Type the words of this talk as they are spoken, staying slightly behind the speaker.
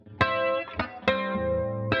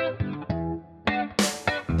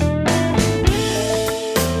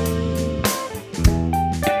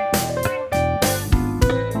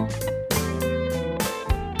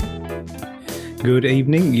Good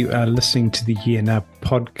evening. You are listening to the Year Now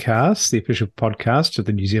podcast, the official podcast of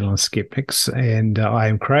the New Zealand Skeptics. And I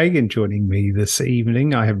am Craig, and joining me this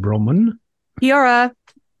evening, I have Bronwyn. Kiora.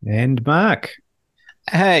 And Mark.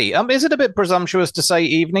 Hey, is it a bit presumptuous to say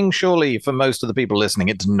evening? Surely for most of the people listening,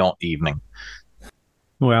 it's not evening.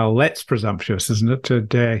 Well, that's presumptuous, isn't it,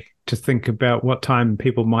 to think about what time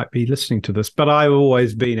people might be listening to this. But I've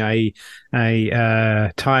always been a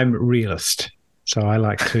time realist. So I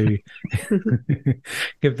like to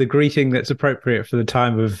give the greeting that's appropriate for the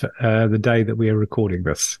time of the day that we are recording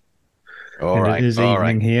this. All right. It is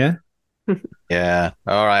evening here. Yeah.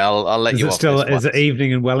 All right. I'll let you off. Is it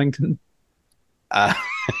evening in Wellington? I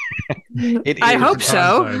hope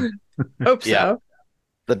so. Yeah.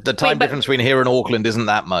 The time difference between here and Auckland isn't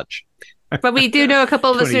that much. But we do know a couple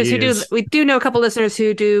of listeners who do. We do know a couple of listeners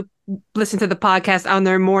who do listen to the podcast on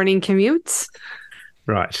their morning commutes.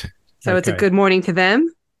 Right. So It's a good morning to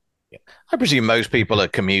them. I presume most people are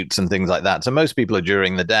commutes and things like that. So most people are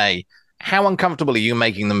during the day. How uncomfortable are you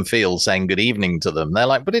making them feel saying good evening to them? They're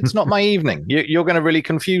like, but it's not my evening. You're going to really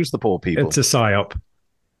confuse the poor people. It's a psyop.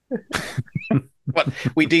 But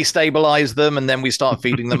we destabilize them, and then we start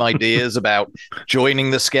feeding them ideas about joining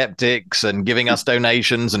the skeptics and giving us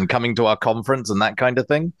donations and coming to our conference and that kind of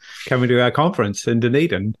thing. Coming to our conference in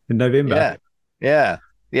Dunedin in November. Yeah.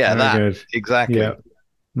 That good. Exactly. Yeah.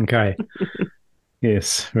 Okay.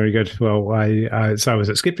 Yes, very good. Well, I was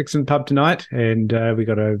at Skeptics in the pub tonight, and we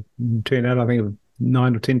got a turnout, I think, of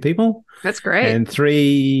 9 or 10 people. That's great. And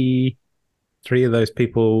three of those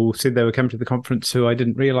people said they were coming to the conference who I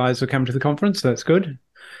didn't realise were coming to the conference. So that's good.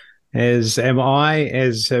 As am I,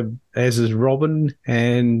 as is Robin,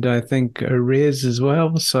 and I think Rez as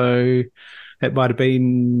well. So that might have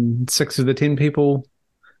been 6 of the 10 people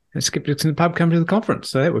at Skeptics in the pub coming to the conference.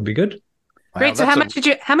 So that would be good. Great. So how much did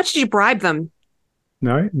you bribe them?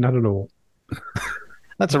 No, not at all.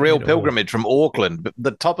 That's a real pilgrimage from Auckland, but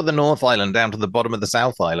the top of the North Island down to the bottom of the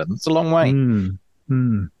South Island. It's a long way.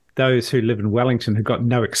 Those who live in Wellington have got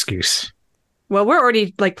no excuse. Well, we're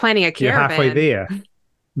already planning a caravan. You're halfway there.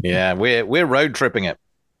 Yeah, we're road tripping it.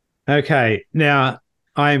 Okay, now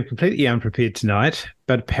I am completely unprepared tonight,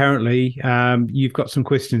 but apparently you've got some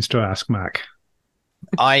questions to ask, Mark.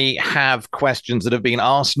 I have questions that have been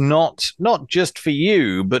asked, not just for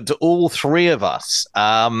you, but to all three of us.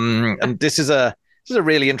 And this is a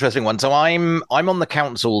really interesting one. So I'm on the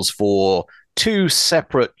councils for 2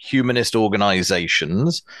 separate humanist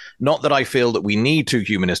organizations. Not that I feel that we need 2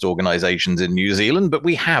 humanist organizations in New Zealand, but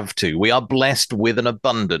we have to. We are blessed with an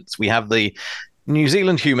abundance. We have the New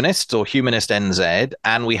Zealand Humanists, or Humanist NZ,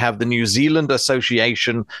 and we have the New Zealand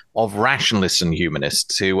Association of Rationalists and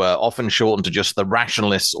Humanists, who are often shortened to just the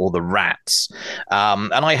Rationalists or the RATs.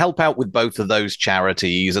 And I help out with both of those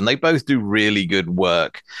charities, and they both do really good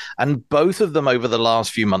work. And both of them over the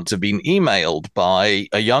last few months have been emailed by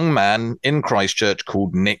a young man in Christchurch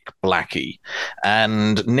called Nick Blackie.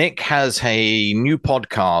 And Nick has a new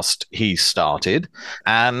podcast he started,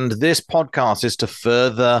 and this podcast is to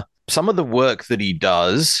further some of the work that he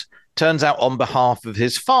does, turns out, on behalf of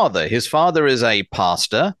his father. His father is a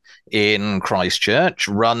pastor in Christchurch,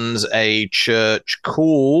 runs a church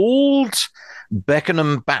called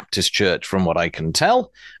Beckenham Baptist Church, from what I can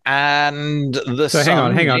tell. And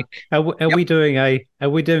hang on. Are we doing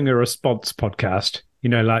a response podcast? You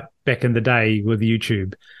know, like back in the day with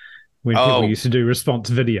YouTube, when people used to do response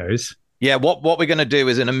videos. Yeah, what we're going to do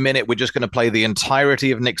is in a minute, we're just going to play the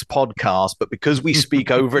entirety of Nick's podcast. But because we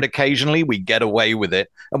speak over it occasionally, we get away with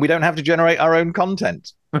it and we don't have to generate our own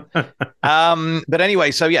content. But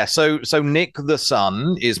anyway, so Nick, the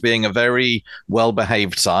son, is being a very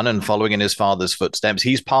well-behaved son and following in his father's footsteps.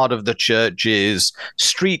 He's part of the church's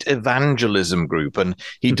street evangelism group, and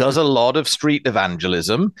he does a lot of street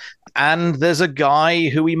evangelism. And there's a guy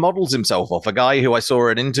who he models himself off, a guy who I saw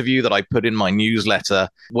an interview that I put in my newsletter,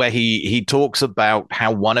 where he talks about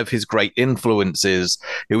how one of his great influences,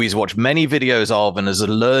 who he's watched many videos of and has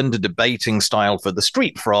learned a debating style for the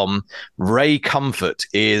street from, Ray Comfort,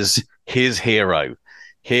 is his hero.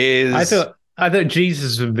 I thought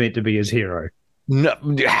Jesus was meant to be his hero. No,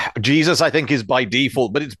 Jesus, I think, is by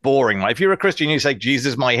default, but it's boring. Right? If you're a Christian, you say, Jesus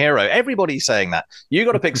is my hero. Everybody's saying that. You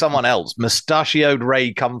got to pick someone else. Mustachioed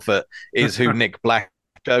Ray Comfort is who Nick Black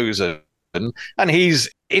chosen. And he's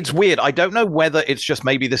It's weird. I don't know whether it's just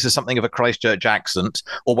maybe this is something of a Christchurch accent,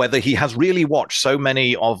 or whether he has really watched so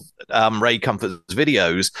many of Ray Comfort's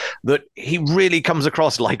videos that he really comes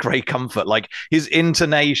across like Ray Comfort, like his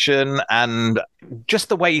intonation and just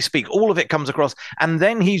the way he speaks, all of it comes across. And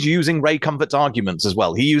then he's using Ray Comfort's arguments as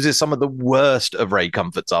well. He uses some of the worst of Ray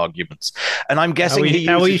Comfort's arguments. And I'm guessing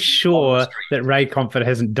are we sure that Ray Comfort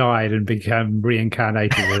hasn't died and become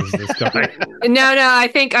reincarnated as this guy? No, I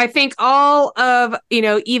think all of,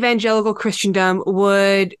 evangelical Christendom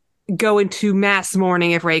would go into mass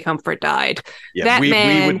mourning if Ray Comfort died. Yeah, that we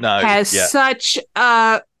man would know. has such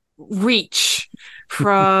reach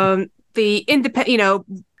from the independent,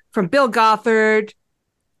 from Bill Gothard,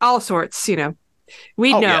 all sorts,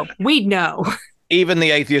 We'd know. Yeah. We'd know. Even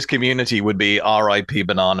the atheist community would be R.I.P.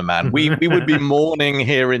 Banana Man. We would be mourning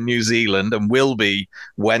here in New Zealand, and will be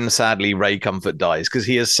when, sadly, Ray Comfort dies, because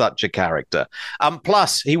he is such a character.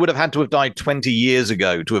 Plus, he would have had to have died 20 years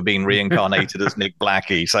ago to have been reincarnated as Nick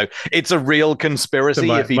Blackie. So it's a real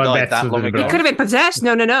conspiracy if he died that long ago. He could have been possessed.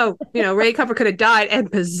 No. Ray Comfort could have died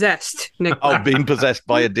and possessed Nick Blackie. Oh, being possessed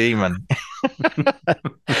by a demon.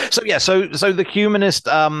 So the humanist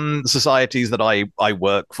societies that I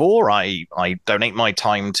work for, I donate my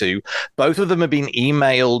time to, both of them have been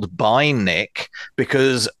emailed by Nick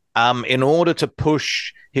because in order to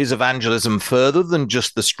push his evangelism further than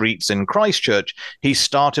just the streets in Christchurch, he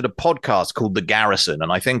started a podcast called The Garrison. And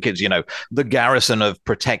I think it's, the garrison of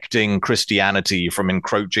protecting Christianity from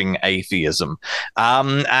encroaching atheism.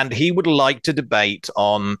 And he would like to debate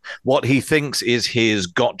on what he thinks is his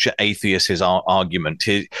gotcha atheist, his argument.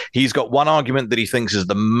 He's got one argument that he thinks is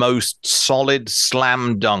the most solid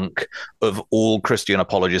slam dunk of all Christian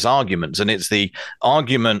apologist arguments. And it's the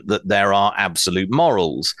argument that there are absolute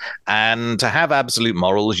morals. And to have absolute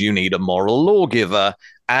morals, you need a moral lawgiver,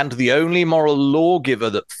 and the only moral lawgiver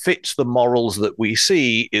that fits the morals that we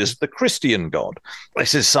see is the Christian God.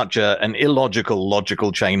 This is such an illogical,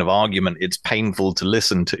 logical chain of argument. It's painful to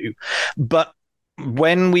listen to. But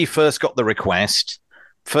when we first got the request,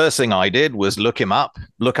 first thing I did was look up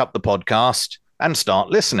the podcast, and start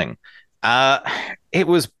listening. It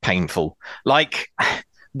was painful. Like,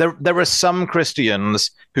 there are some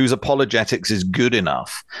Christians whose apologetics is good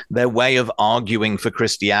enough. Their way of arguing for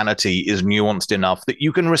Christianity is nuanced enough that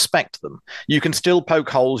you can respect them. You can still poke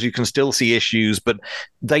holes, you can still see issues, but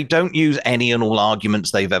they don't use any and all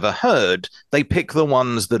arguments they've ever heard. They pick the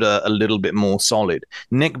ones that are a little bit more solid.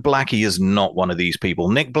 Nick Blackie is not one of these people.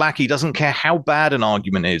 Nick Blackie doesn't care how bad an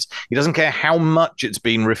argument is. He doesn't care how much it's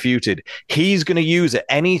been refuted. He's going to use it.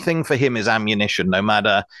 Anything for him is ammunition, no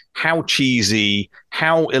matter how cheesy,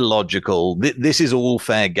 how illogical. This is all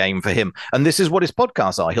fair game for him. And this is what his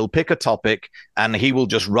podcasts are. He'll pick a topic and he will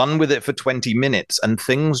just run with it for 20 minutes and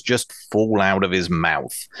things just fall out of his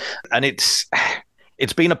mouth. And it's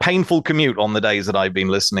been a painful commute on the days that I've been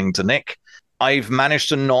listening to Nick. I've managed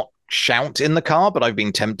to not shout in the car, but I've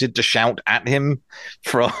been tempted to shout at him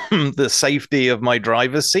from the safety of my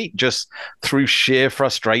driver's seat, just through sheer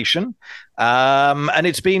frustration. And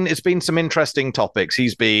it's been some interesting topics.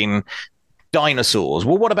 He's been dinosaurs.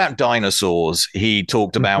 Well, what about dinosaurs? He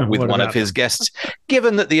talked about with one of his guests.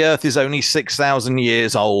 Given that the Earth is only 6,000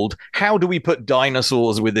 years old, how do we put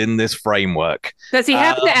dinosaurs within this framework? Does he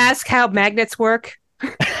happen to ask how magnets work?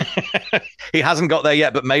 He hasn't got there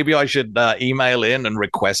yet, but maybe I should email in and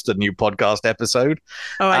request a new podcast episode.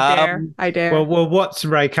 Oh, I dare. Well, what's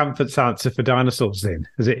Ray Comfort's answer for dinosaurs then?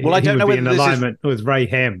 Is it? Well, I don't know whether in alignment with Ray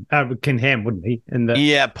Ham, Ken Ham, wouldn't he?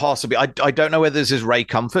 Yeah, possibly. I don't know whether this is Ray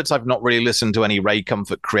Comfort's. I've not really listened to any Ray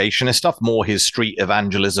Comfort creationist stuff. More his street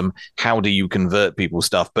evangelism. How do you convert people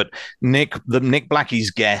stuff? But Nick Blackie's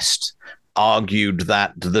guest argued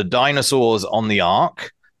that the dinosaurs on the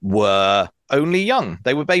Ark were only young.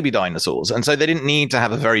 They were baby dinosaurs. And so they didn't need to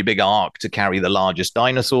have a very big ark to carry the largest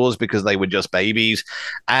dinosaurs because they were just babies.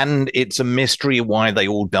 And it's a mystery why they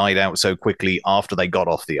all died out so quickly after they got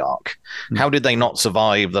off the ark. How did they not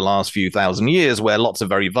survive the last few thousand years where lots of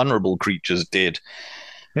very vulnerable creatures did?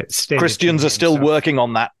 Christians are still working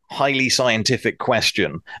on that highly scientific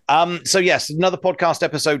question. So yes, another podcast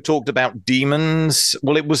episode talked about demons.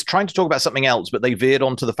 Well, it was trying to talk about something else, but they veered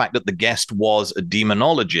onto the fact that the guest was a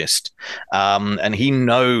demonologist, and he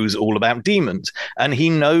knows all about demons, and he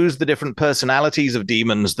knows the different personalities of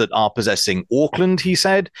demons that are possessing Auckland. He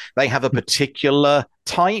said they have a particular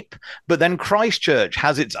type, but then Christchurch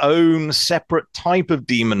has its own separate type of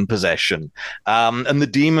demon possession, and the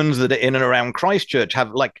demons that are in and around Christchurch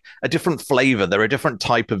have like a different flavor. They're a different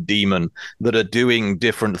type of demon that are doing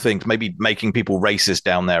different things, maybe making people racist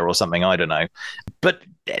down there or something, I don't know. But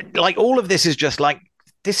like all of this is just like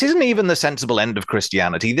this isn't even the sensible end of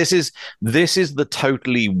Christianity. This is the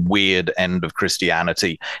totally weird end of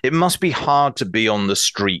Christianity. It must be hard to be on the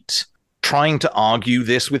street trying to argue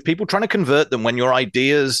this with people, trying to convert them when your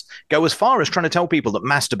ideas go as far as trying to tell people that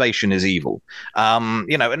masturbation is evil. And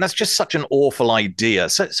that's just such an awful idea,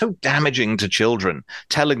 so damaging to children,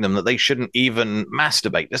 telling them that they shouldn't even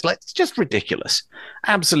masturbate. It's just ridiculous,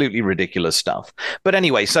 absolutely ridiculous stuff. But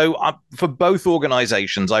anyway, so for both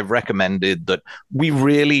organizations, I've recommended that we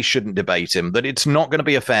really shouldn't debate him, that it's not going to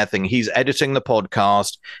be a fair thing. He's editing the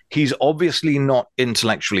podcast. He's obviously not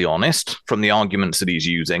intellectually honest from the arguments that he's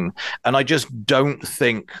using. And I just don't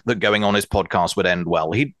think that going on his podcast would end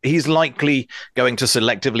well. He's likely going to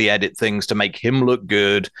selectively edit things to make him look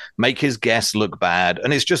good, make his guests look bad.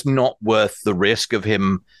 And it's just not worth the risk of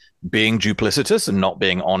him being duplicitous and not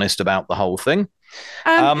being honest about the whole thing.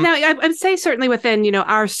 Now, I'd say certainly within,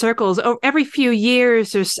 our circles, every few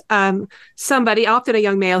years, there's somebody, often a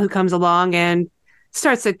young male, who comes along and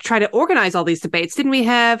starts to try to organize all these debates. Didn't we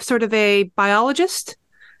have sort of a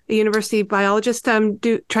university biologist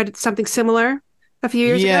tried something similar a few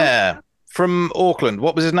years ago? Yeah, from Auckland.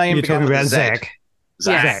 What was his name? You're talking about Zach.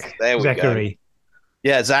 Zach. There we Zachary. go.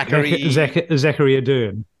 Yeah, Zachary. Zachary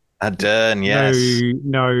Ardern. Ardern, yes.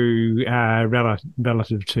 No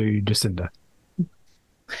relative to Jacinda.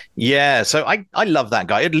 Yeah, so I love that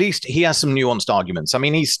guy. At least he has some nuanced arguments. I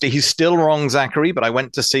mean, he's still wrong, Zachary, but I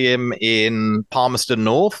went to see him in Palmerston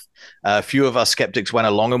North. A few of us skeptics went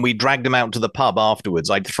along and we dragged him out to the pub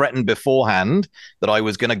afterwards. I'd threatened beforehand that I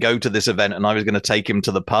was going to go to this event and I was going to take him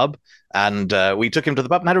to the pub. And we took him to the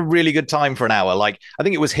pub and had a really good time for an hour. Like, I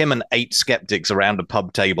think it was him and 8 skeptics around a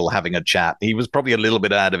pub table having a chat. He was probably a little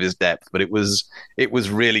bit out of his depth, but it was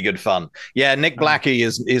really good fun. Yeah, Nick Blackie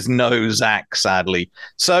is no Zach, sadly.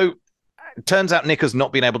 So it turns out Nick has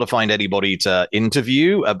not been able to find anybody to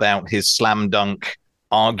interview about his slam dunk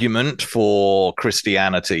argument for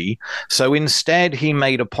Christianity. So instead, he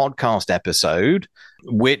made a podcast episode,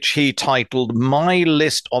 which he titled My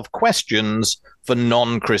List of Questions for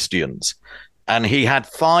Non-Christians. And he had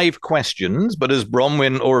 5 questions, but as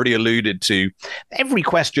Bronwyn already alluded to, every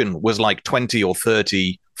question was like 20 or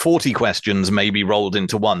 30, 40 questions maybe rolled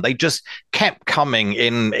into one. They just kept coming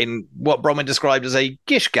in what Bronwyn described as a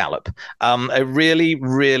Gish gallop, a really,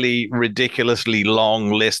 really ridiculously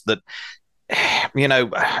long list that,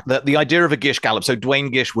 the idea of a Gish gallop. So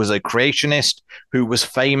Dwayne Gish was a creationist who was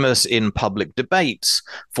famous in public debates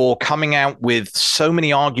for coming out with so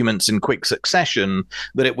many arguments in quick succession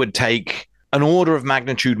that it would take an order of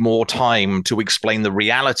magnitude more time to explain the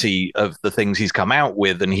reality of the things he's come out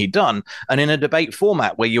with than he'd done. And in a debate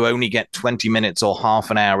format where you only get 20 minutes or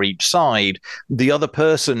half an hour each side, the other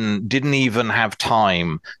person didn't even have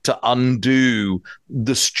time to undo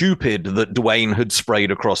the stupid that Dwayne had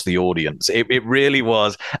sprayed across the audience. It really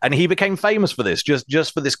was. And he became famous for this,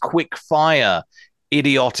 just for this quick fire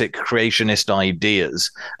idiotic creationist ideas.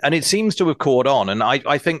 And it seems to have caught on. And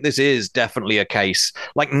I think this is definitely a case.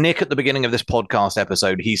 Like Nick at the beginning of this podcast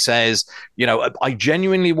episode, he says, I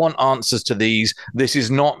genuinely want answers to these. This is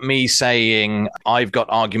not me saying I've got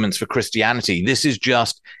arguments for Christianity. This is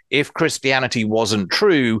just, if Christianity wasn't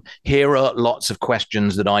true, here are lots of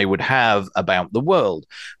questions that I would have about the world.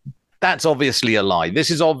 That's obviously a lie. This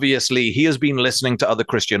is obviously, he has been listening to other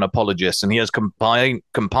Christian apologists and he has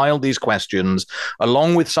compiled these questions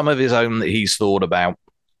along with some of his own that he's thought about.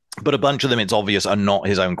 But a bunch of them, it's obvious, are not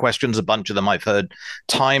his own questions. A bunch of them I've heard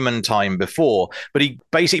time and time before. But he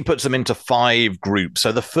basically puts them into 5 groups.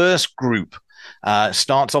 So the first group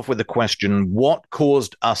starts off with the question, what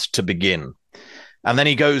caused us to begin? And then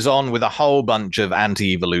he goes on with a whole bunch of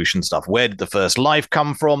anti-evolution stuff. Where did the first life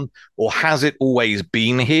come from? Or has it always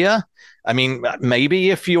been here? I mean,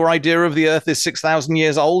 maybe if your idea of the Earth is 6,000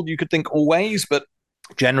 years old, you could think always. But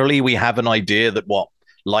generally, we have an idea that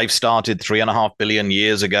life started 3.5 billion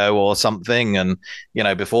years ago or something. And,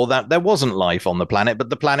 before that, there wasn't life on the planet.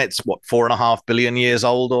 But the planet's, 4.5 billion years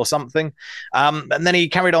old or something. And then he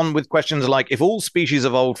carried on with questions like, if all species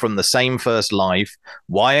evolved from the same first life,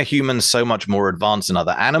 why are humans so much more advanced than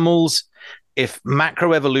other animals? If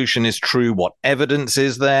macroevolution is true, what evidence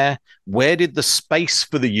is there? Where did the space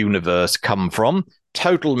for the universe come from?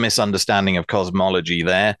 Total misunderstanding of cosmology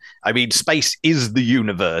there. I mean, space is the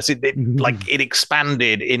universe. It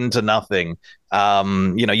expanded into nothing.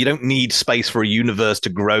 You don't need space for a universe to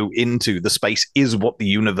grow into. The space is what the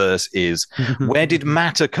universe is. Where did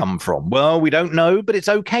matter come from? Well, we don't know, but it's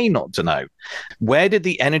okay not to know. Where did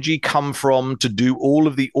the energy come from to do all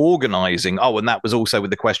of the organizing? Oh, and that was also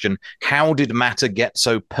with the question, how did matter get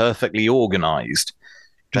so perfectly organized?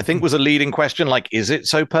 Which I think was a leading question, like, is it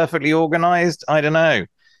so perfectly organized? I don't know.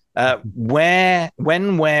 Where,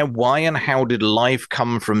 why, and how did life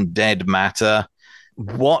come from dead matter?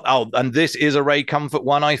 What? Oh, and this is a Ray Comfort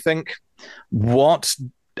one, I think.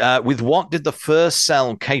 With what did the first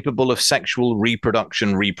cell capable of sexual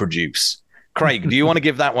reproduction reproduce? Craig, do you want to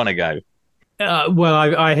give that one a go? Well,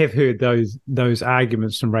 I have heard those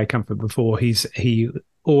arguments from Ray Comfort before. He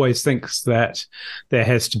always thinks that there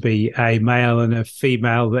has to be a male and a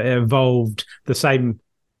female that evolved the same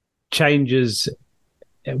changes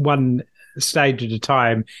at one stage at a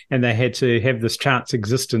time, and they had to have this chance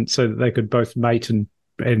existence so that they could both mate and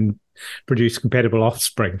produce compatible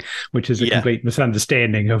offspring, which is a complete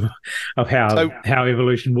misunderstanding of how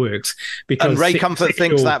evolution works. Because and Ray Comfort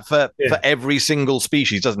thinks that for every single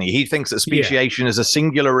species, doesn't he? He thinks that speciation is a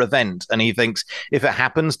singular event, and he thinks if it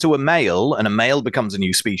happens to a male and a male becomes a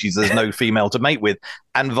new species, there's no female to mate with,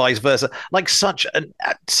 and vice versa. Like such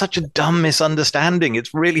a dumb misunderstanding.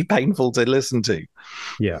 It's really painful to listen to.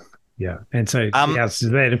 Yeah. Yeah, and so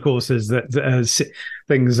that, of course, is that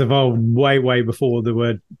things evolved way before there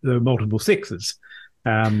were multiple sexes,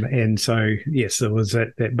 and so yes, there was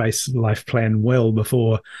that base life plan well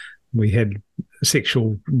before we had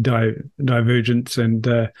sexual divergence,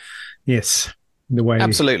 and yes, the way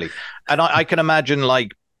absolutely, and I can imagine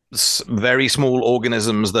like very small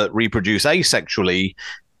organisms that reproduce asexually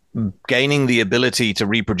gaining the ability to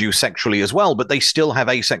reproduce sexually as well, but they still have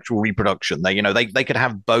asexual reproduction. They could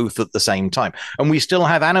have both at the same time. And we still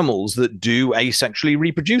have animals that do asexually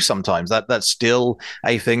reproduce sometimes. That's still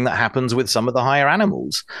a thing that happens with some of the higher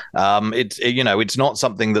animals. It's not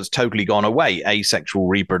something that's totally gone away, asexual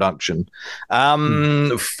reproduction.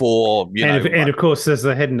 And of course, there's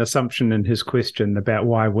a hidden assumption in his question about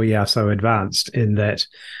why we are so advanced, in that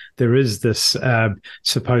there is this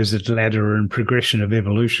supposed ladder and progression of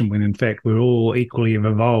evolution, when in fact we're all equally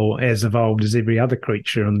evolved as every other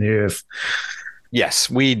creature on the earth. Yes,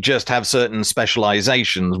 we just have certain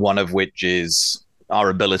specializations, one of which is our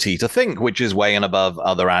ability to think, which is way and above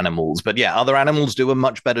other animals. But yeah, other animals do a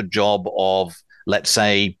much better job of, let's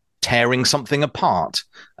say, tearing something apart.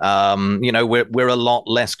 We're a lot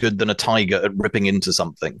less good than a tiger at ripping into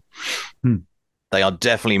something. They are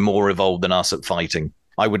definitely more evolved than us at fighting.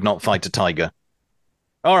 I would not fight a tiger.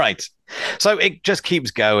 All right. So it just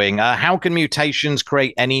keeps going. How can mutations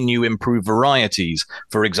create any new improved varieties?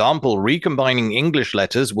 For example, recombining English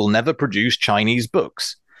letters will never produce Chinese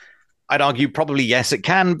books. I'd argue probably yes, it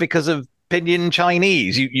can, because of Pinyin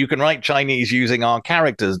Chinese. You can write Chinese using our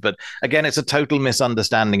characters, but again, it's a total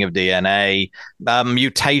misunderstanding of DNA.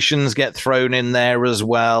 Mutations get thrown in there as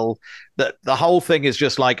well. The whole thing is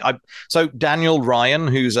just like so Daniel Ryan,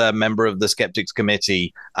 who's a member of the Skeptics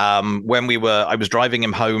Committee, when I was driving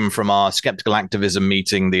him home from our skeptical activism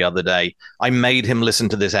meeting the other day, I made him listen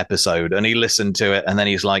to this episode, and he listened to it, and then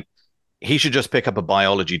he's like, he should just pick up a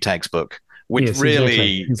biology textbook. Which yes,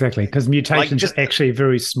 really exactly, because mutations are actually a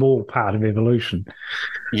very small part of evolution.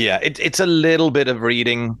 Yeah, it's a little bit of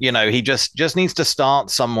reading. He just needs to start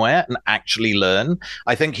somewhere and actually learn.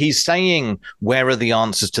 I think he's saying, where are the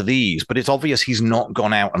answers to these? But it's obvious he's not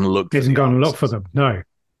gone out and looked. He hasn't gone and looked for them. No.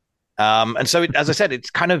 And so, as I said, it's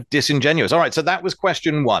kind of disingenuous. All right, so that was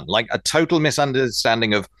question one, like a total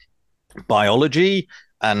misunderstanding of biology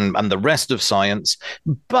and the rest of science.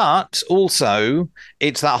 But also,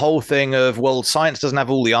 it's that whole thing of, well, science doesn't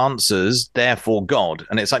have all the answers, therefore God.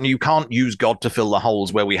 And it's like, you can't use God to fill the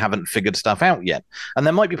holes where we haven't figured stuff out yet. And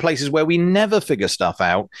there might be places where we never figure stuff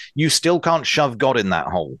out. You still can't shove God in that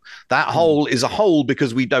hole. That hole is a hole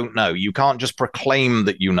because we don't know. You can't just proclaim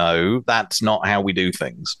that you know. That's not how we do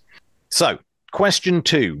things. So, question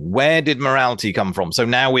two, where did morality come from? So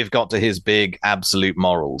now we've got to his big absolute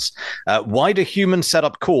morals. Why do humans set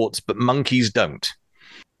up courts, but monkeys don't?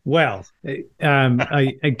 Well,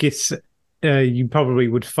 I guess you probably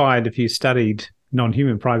would find, if you studied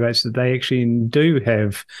non-human primates, that they actually do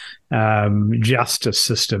have justice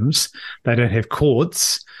systems. They don't have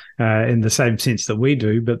courts in the same sense that we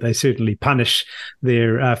do, but they certainly punish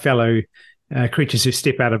their fellow creatures who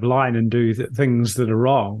step out of line and do things that are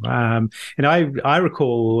wrong. And I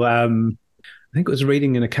recall, I think it was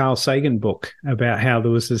reading in a Carl Sagan book about how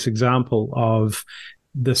there was this example of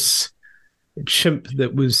this chimp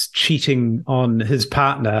that was cheating on his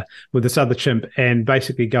partner with this other chimp and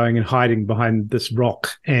basically going and hiding behind this rock.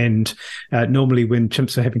 And normally when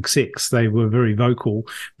chimps are having sex, they were very vocal,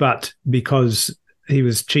 but because he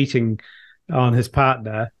was cheating on his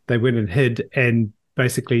partner, they went and hid and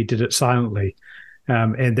basically did it silently,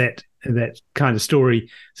 and that kind of story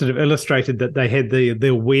sort of illustrated that they had the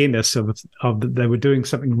awareness of that they were doing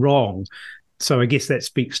something wrong. So I guess that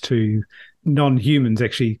speaks to non-humans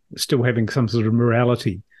actually still having some sort of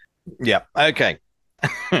morality. Yeah. Okay.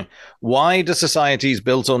 Why do societies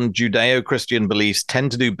built on Judeo-Christian beliefs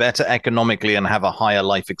tend to do better economically and have a higher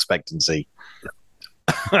life expectancy?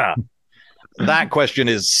 That question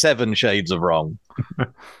is 7 shades of wrong.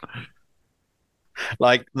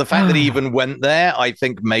 Like, the fact that he even went there, I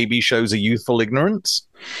think maybe shows a youthful ignorance.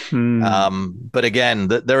 But again,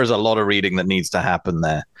 there is a lot of reading that needs to happen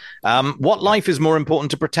there. What life is more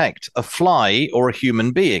important to protect, a fly or a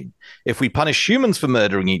human being? If we punish humans for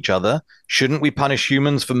murdering each other, shouldn't we punish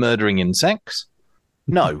humans for murdering insects?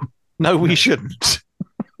 No, we shouldn't.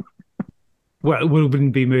 Well, it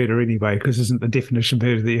wouldn't be murder anyway, because isn't the definition of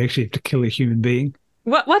murder that you actually have to kill a human being?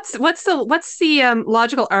 What's the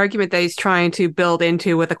logical argument that he's trying to build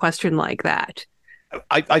into with a question like that?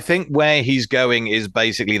 I think where he's going is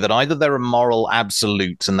basically that either there are moral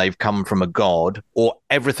absolutes and they've come from a god, or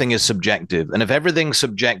everything is subjective. And if everything's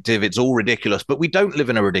subjective, it's all ridiculous. But we don't live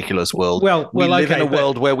in a ridiculous world. We live in a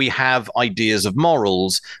world where we have ideas of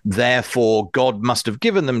morals. Therefore, God must have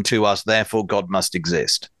given them to us. Therefore, God must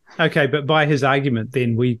exist. Okay, but by his argument,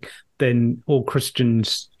 then all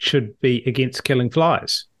Christians should be against killing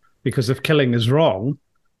flies, because if killing is wrong,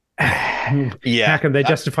 how can they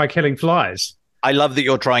justify killing flies? I love that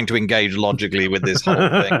you're trying to engage logically with this whole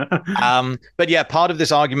thing. But yeah, part of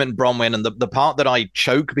this argument, Bronwyn, and the part that I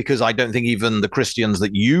choke because I don't think even the Christians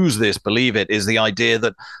that use this believe it, is the idea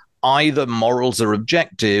that either morals are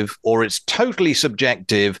objective or it's totally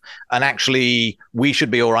subjective, and actually we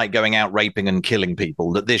should be all right going out raping and killing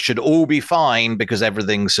people, that this should all be fine because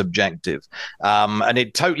everything's subjective. And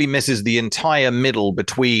it totally misses the entire middle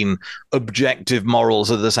between objective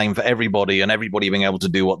morals are the same for everybody and everybody being able to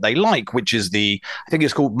do what they like, which is I think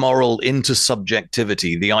it's called moral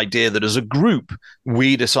intersubjectivity, the idea that as a group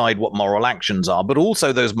we decide what moral actions are, but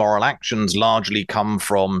also those moral actions largely come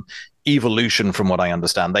from evolution, from what I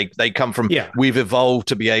understand. They come from, we've evolved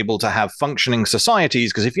to be able to have functioning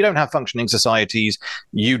societies, because if you don't have functioning societies,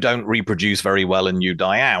 you don't reproduce very well and you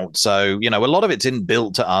die out. So, a lot of it's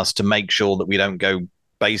inbuilt to us to make sure that we don't go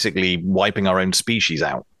basically wiping our own species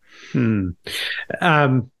out. But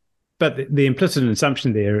the implicit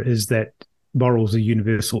assumption there is that morals are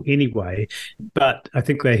universal anyway. But I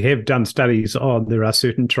think they have done studies on, there are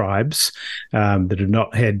certain tribes that have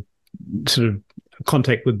not had sort of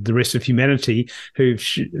contact with the rest of humanity who've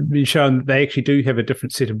been shown that they actually do have a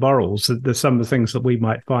different set of morals, that some of the things that we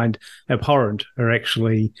might find abhorrent are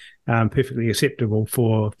actually perfectly acceptable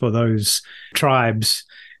for those tribes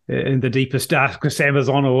in the deepest, darkest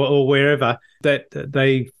Amazon or wherever, that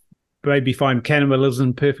they maybe find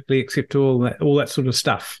cannibalism perfectly acceptable, all that sort of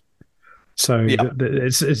stuff. So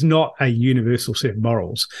it's not a universal set of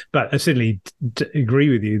morals, but I certainly agree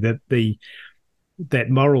with you that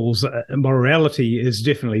morality is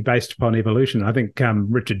definitely based upon evolution. I think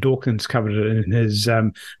Richard Dawkins covered it in his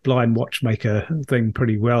blind watchmaker thing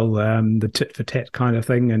pretty well, the tit for tat kind of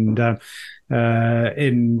thing. And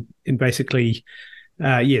in basically,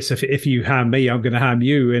 yes, if you harm me, I'm going to harm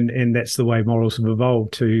you. And that's the way morals have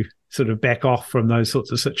evolved, to sort of back off from those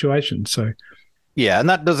sorts of situations. So. Yeah, and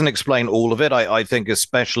that doesn't explain all of it. I think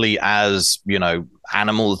especially as,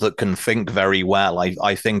 animals that can think very well,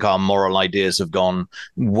 I think our moral ideas have gone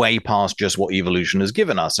way past just what evolution has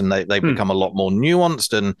given us. And they've become a lot more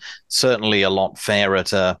nuanced and certainly a lot fairer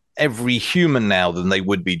to every human now than they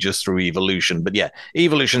would be just through evolution. But yeah,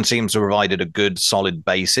 evolution seems to have provided a good, solid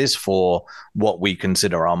basis for what we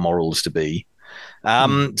consider our morals to be.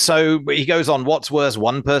 So he goes on, what's worse,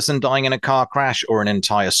 one person dying in a car crash or an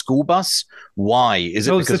entire school bus? Why? Is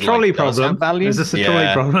it because it's the trolley problem? Is this a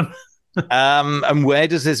trolley problem? And where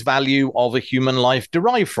does this value of a human life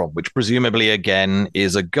derive from? Which presumably, again,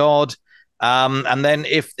 is a god. And then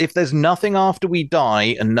if there's nothing after we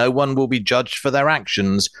die and no one will be judged for their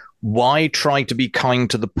actions, why try to be kind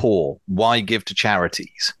to the poor? Why give to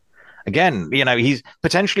charities? Again, he's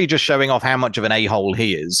potentially just showing off how much of an a-hole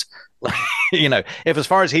he is. If as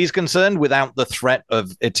far as he's concerned, without the threat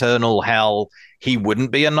of eternal hell, he wouldn't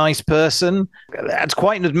be a nice person, that's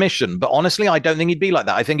quite an admission. But honestly, I don't think he'd be like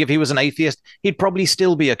that. I think if he was an atheist, he'd probably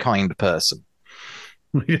still be a kind person.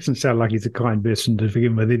 He doesn't sound like he's a kind person to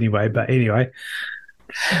begin with anyway, but anyway.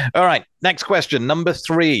 All right, next question, number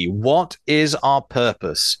 3. What is our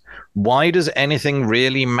purpose? Why does anything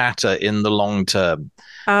really matter in the long term?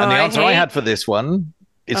 And the answer I had for this one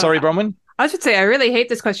is, sorry, Bronwyn? I should say I really hate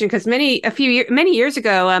this question because many years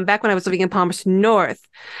ago, back when I was living in Palmerston North,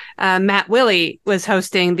 Matt Willey was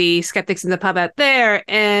hosting the Skeptics in the Pub out there,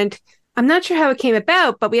 and I'm not sure how it came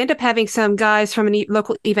about, but we ended up having some guys from a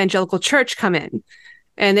local evangelical church come in,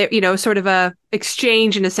 and they're sort of a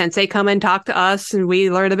exchange in a sense. They come and talk to us, and we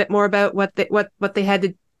learn a bit more about what they had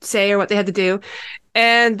to say or what they had to do,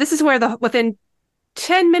 and this is where within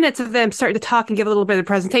 10 minutes of them starting to talk and give a little bit of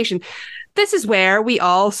presentation. This is where we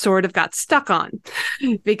all sort of got stuck on,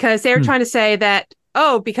 because they were trying to say that,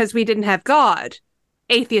 because we didn't have God,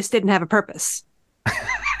 atheists didn't have a purpose.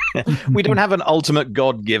 We don't have an ultimate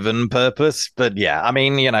God-given purpose, but yeah, I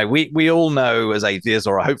mean, we all know as atheists,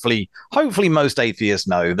 or hopefully most atheists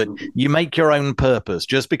know, that you make your own purpose.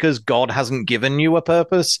 Just because God hasn't given you a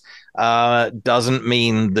purpose doesn't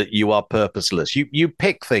mean that you are purposeless. You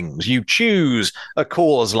pick things, you choose a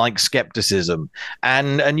cause like skepticism,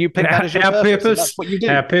 and you pick that as your purpose. That's what you do.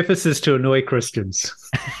 Our purpose is to annoy Christians.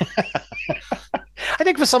 I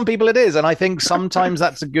think for some people it is, and I think sometimes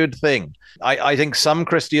that's a good thing. I think some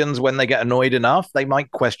Christians, when they get annoyed enough, they might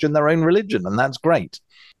question their own religion, and that's great.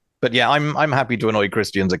 But yeah, I'm happy to annoy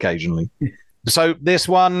Christians occasionally. So this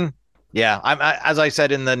one, yeah, as I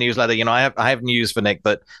said in the newsletter, I have news for Nick,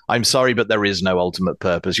 but I'm sorry, but there is no ultimate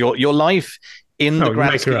purpose. Your life in the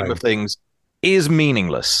grand scheme of things is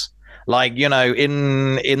meaningless. Like,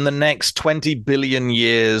 in the next 20 billion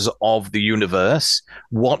years of the universe,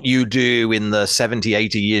 what you do in the 70,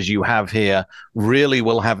 80 years you have here really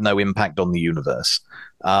will have no impact on the universe.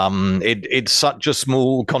 It's such a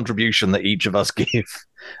small contribution that each of us give.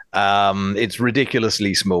 It's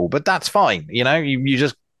ridiculously small, but that's fine. You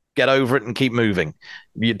just get over it and keep moving.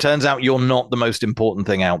 It turns out you're not the most important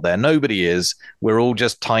thing out there. Nobody is. We're all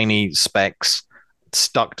just tiny specks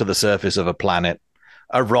stuck to the surface of a planet.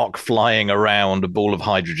 A rock flying around, a ball of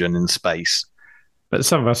hydrogen in space. But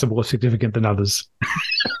some of us are more significant than others.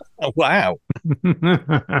 Oh, wow.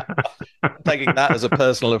 Taking that as a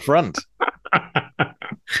personal affront.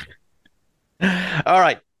 All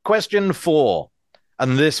right. Question 4.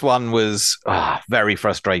 And this one was very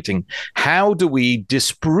frustrating. How do we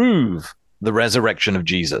disprove the resurrection of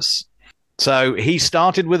Jesus? So he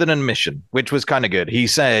started with an admission, which was kind of good. He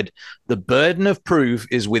said, the burden of proof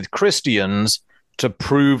is with Christians to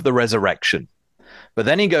prove the resurrection. But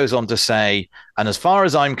then he goes on to say, and as far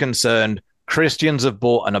as I'm concerned, Christians have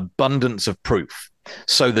brought an abundance of proof.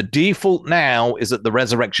 So the default now is that the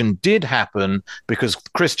resurrection did happen because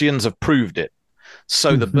Christians have proved it.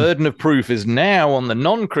 So the burden of proof is now on the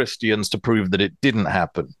non-Christians to prove that it didn't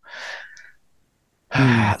happen.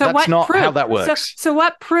 That's not proof? How that works. So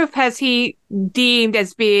what proof has he deemed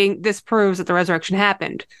as being, this proves that the resurrection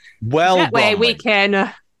happened? Well, that way we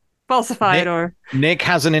can falsify it, or Nick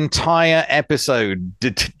has an entire episode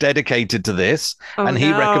dedicated to this, and he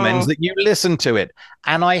recommends that you listen to it.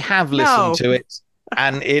 And I have listened to it,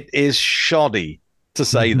 and it is shoddy, to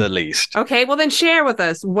say the least. Okay, well then share with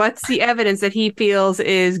us, what's the evidence that he feels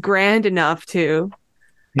is grand enough to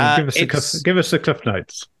give us the cliff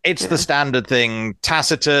notes. It's the standard thing.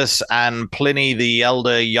 Tacitus and Pliny the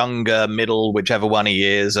Elder, Younger, Middle, whichever one he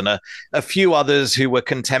is, and a few others who were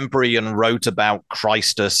contemporary and wrote about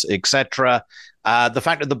Christus, etc. The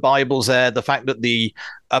fact that the Bible's there, the fact that the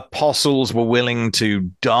apostles were willing to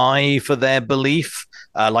die for their belief,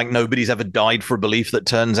 like nobody's ever died for a belief that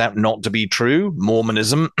turns out not to be true,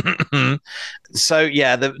 Mormonism. So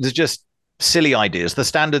yeah, there's just silly ideas, the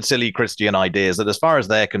standard silly Christian ideas that, as far as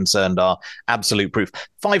they're concerned, are absolute proof.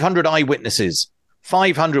 500 eyewitnesses.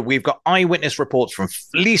 500. We've got eyewitness reports from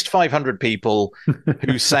at least 500 people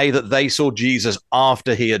who say that they saw Jesus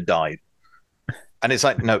after he had died. And it's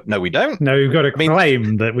like, no, we don't. No, we've got to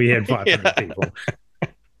claim that we had 500 people.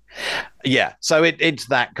 Yeah, so it's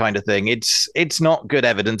that kind of thing. It's not good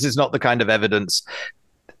evidence. It's not the kind of evidence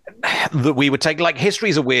that we would take. Like, history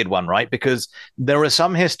is a weird one, right? Because there are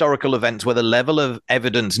some historical events where the level of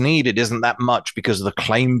evidence needed isn't that much because the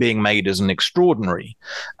claim being made isn't extraordinary.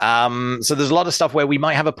 So there's a lot of stuff where we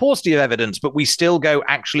might have a paucity of evidence, but we still go,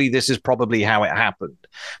 actually, this is probably how it happened.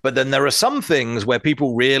 But then there are some things where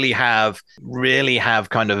people really have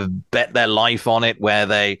kind of bet their life on it, where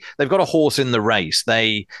they've got a horse in the race.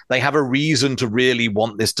 They have a reason to really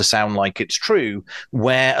want this to sound like it's true,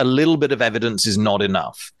 where a little bit of evidence is not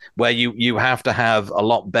enough, where you have to have a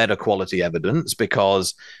lot better quality evidence,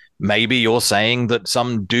 because maybe you're saying that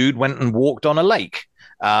some dude went and walked on a lake,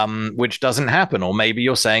 which doesn't happen. Or maybe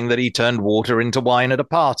you're saying that he turned water into wine at a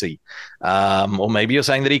party. Or maybe you're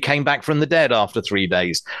saying that he came back from the dead after 3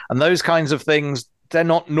 days. And those kinds of things, they're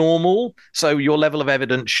not normal. So your level of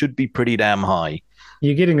evidence should be pretty damn high.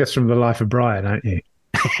 You're getting this from The Life of Brian, aren't you?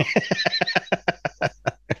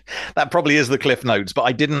 That probably is the Cliff Notes, but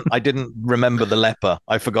I didn't remember the leper.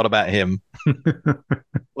 I forgot about him.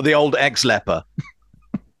 Or the old ex-leper.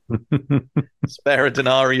 Spare a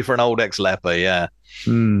denari for an old ex-leper, yeah.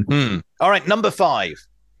 All right, number 5.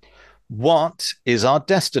 What is our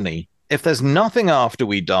destiny? If there's nothing after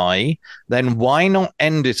we die, then why not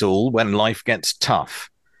end it all when life gets tough?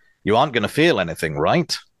 You aren't going to feel anything,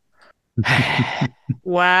 right?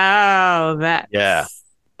 Wow, Yeah. that's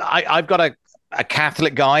I've got a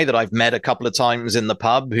Catholic guy that I've met a couple of times in the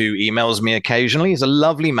pub who emails me occasionally. He's a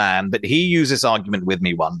lovely man, but he used this argument with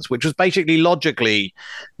me once, which was basically logically,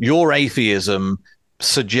 your atheism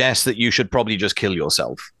suggests that you should probably just kill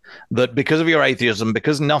yourself. That because of your atheism,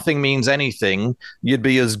 because nothing means anything, you'd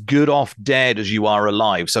be as good off dead as you are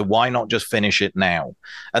alive. So why not just finish it now?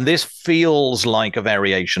 And this feels like a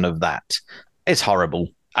variation of that. It's horrible.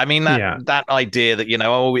 I mean Yeah. that idea that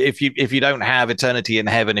oh, if you don't have eternity in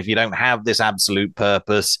heaven, if you don't have this absolute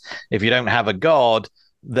purpose, if you don't have a God,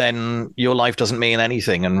 then your life doesn't mean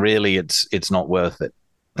anything, and really, it's not worth it.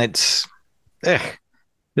 It's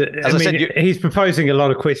I mean, he's proposing a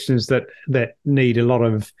lot of questions that need a lot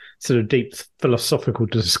of sort of deep philosophical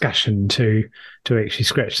discussion to actually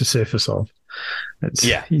scratch the surface of. There's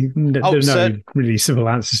no really simple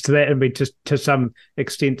answers to that. I mean, to some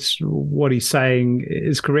extent, what he's saying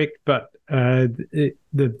is correct, but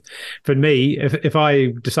for me, if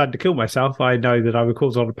I decided to kill myself, I know that I would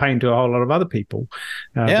cause a lot of pain to a whole lot of other people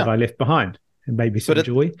that I left behind, and maybe some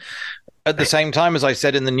joy. At the same time, as I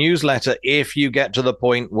said in the newsletter, if you get to the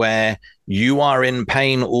point where you are in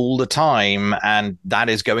pain all the time and that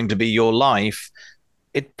is going to be your life,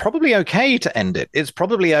 it's probably okay to end it. It's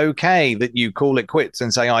probably okay that you call it quits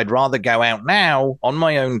and say, I'd rather go out now on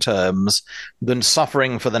my own terms than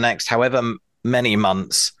suffering for the next however many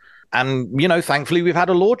months. And, thankfully, we've had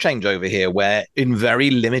a law change over here where in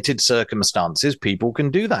very limited circumstances, people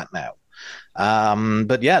can do that now.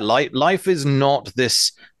 But yeah, life is not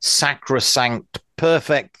this sacrosanct,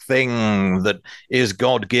 perfect thing that is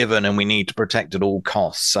God given and we need to protect at all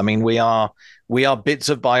costs. I mean, we are bits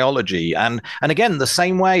of biology. And again, the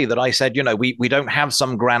same way that I said, we don't have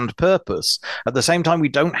some grand purpose. At the same time, we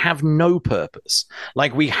don't have no purpose.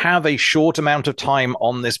 Like, we have a short amount of time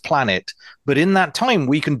on this planet, but in that time,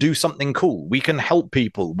 we can do something cool. We can help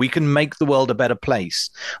people. We can make the world a better place.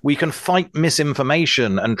 We can fight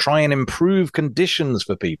misinformation and try and improve conditions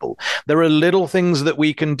for people. There are little things that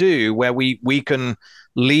we can do where we can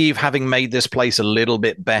leave having made this place a little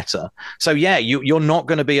bit better. So yeah, you're not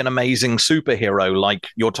going to be an amazing superhero like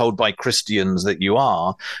you're told by Christians that you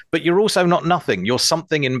are, but you're also not nothing. You're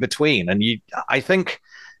something in between. And I think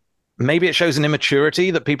maybe it shows an immaturity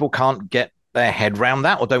that people can't get their head around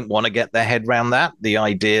that or don't want to get their head around that. The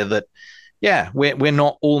idea that, yeah, we're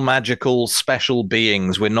not all magical, special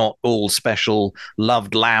beings. We're not all special,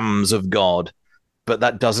 loved lambs of God, but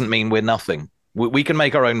that doesn't mean we're nothing. We can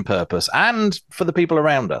make our own purpose, and for the people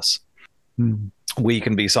around us, we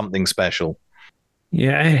can be something special.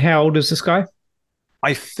 Yeah. And how old is this guy?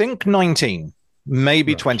 I think 19,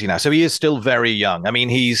 maybe 20 now. So he is still very young. I mean,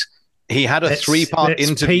 he had a 3-part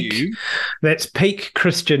interview. That's peak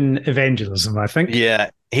Christian evangelism, I think. Yeah.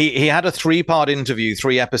 He had a 3-part interview,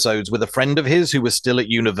 3 episodes with a friend of his who was still at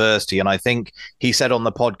university. And I think he said on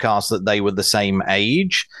the podcast that they were the same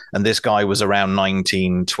age. And this guy was around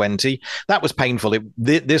 19, 20. That was painful.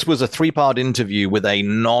 This was a 3-part interview with a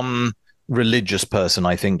non-religious person,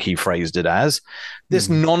 I think he phrased it as. This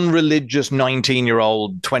non-religious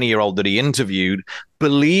 19-year-old, 20-year-old that he interviewed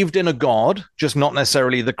believed in a God, just not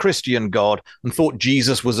necessarily the Christian God, and thought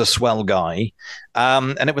Jesus was a swell guy.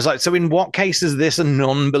 And it was like, so in what case is this a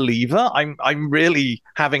non-believer? I'm really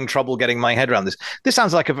having trouble getting my head around this. This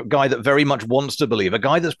sounds like a guy that very much wants to believe, a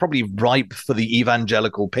guy that's probably ripe for the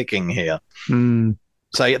evangelical picking here.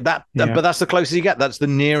 So but that's the closest he get. That's the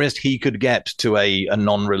nearest he could get to a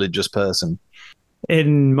non-religious person.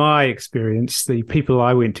 In my experience, the people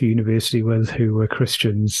I went to university with who were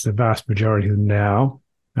Christians, the vast majority of them now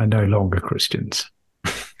are no longer Christians.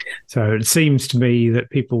 So it seems to me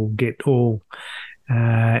that people get all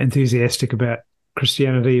enthusiastic about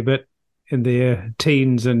Christianity, but in their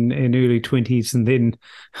teens and early 20s, and then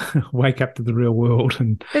wake up to the real world.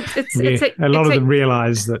 And a lot of them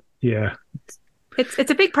realize that,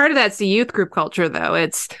 It's a big part of that's the youth group culture, though.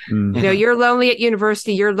 It's, you're lonely at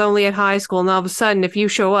university, you're lonely at high school, and all of a sudden, if you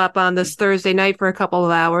show up on this Thursday night for a couple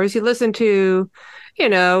of hours, you listen to,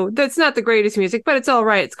 that's not the greatest music, but it's all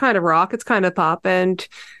right. It's kind of rock, it's kind of pop, and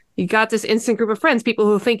you got this instant group of friends, people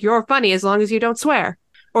who think you're funny as long as you don't swear.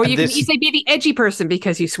 Or you can easily be the edgy person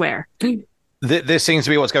because you swear. This seems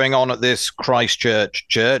to be what's going on at this Christchurch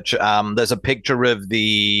church. There's a picture of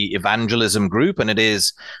the evangelism group, and it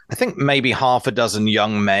is, I think, maybe half a dozen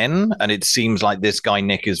young men. And it seems like this guy,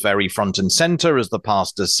 Nick, is very front and center as the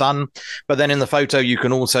pastor's son. But then in the photo, you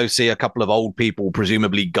can also see a couple of old people,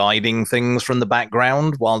 presumably guiding things from the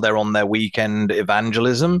background while they're on their weekend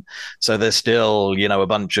evangelism. So there's still, a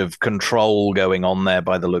bunch of control going on there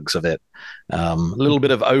by the looks of it. A little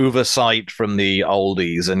bit of oversight from the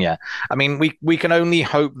oldies. And yeah, I mean, we can only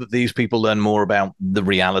hope that these people learn more about the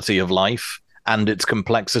reality of life and its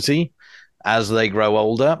complexity as they grow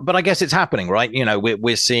older. But I guess it's happening, right? You know,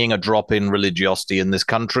 we're seeing a drop in religiosity in this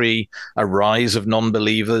country, a rise of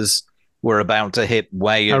non-believers. We're about to hit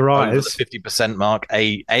way over the 50% mark,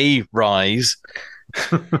 a rise.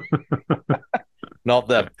 Not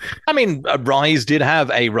that, I mean, a rise did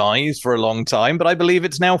have a rise for a long time, but I believe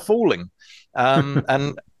it's now falling.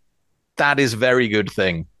 And that is a very good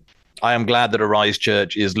thing. I am glad that Arise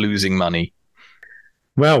Church is losing money.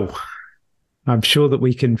 Well, I'm sure that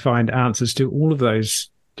we can find answers to all of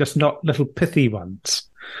those, just not little pithy ones.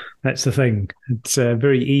 That's the thing. It's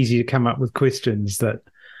very easy to come up with questions that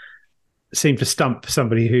seem to stump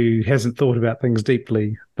somebody who hasn't thought about things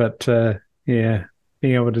deeply. But yeah,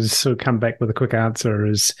 being able to sort of come back with a quick answer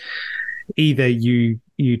is either you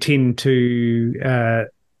tend to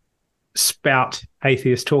spout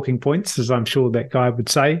atheist talking points, as I'm sure that guy would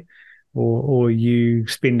say, or you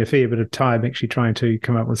spend a fair bit of time actually trying to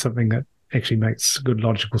come up with something that actually makes good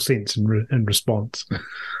logical sense in response.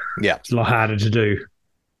 Yeah. It's a lot harder to do.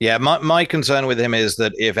 Yeah, my concern with him is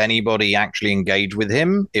that if anybody actually engaged with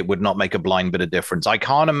him, it would not make a blind bit of difference. I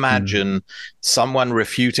can't imagine someone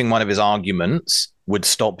refuting one of his arguments would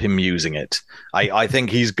stop him using it. I think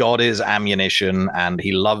he's got his ammunition and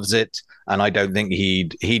he loves it, and I don't think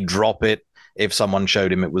he'd drop it if someone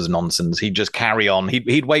showed him it was nonsense. He'd just carry on.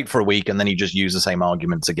 He'd wait for a week and then he'd just use the same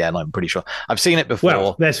arguments again, I'm pretty sure. I've seen it before.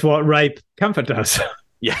 Well, that's what Ray Comfort does.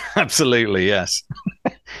 Yeah, absolutely, yes.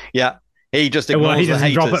 Yeah. He just ignores well, he doesn't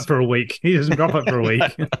the drop it for a week. He doesn't drop it for a week.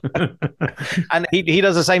 And he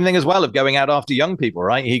does the same thing as well of going out after young people,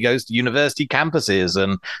 right? He goes to university campuses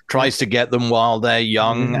and tries to get them while they're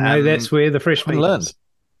young. No, that's where the fresh meat learns.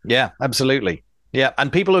 Yeah, absolutely. Yeah,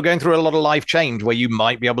 and people are going through a lot of life change where you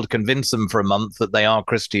might be able to convince them for a month that they are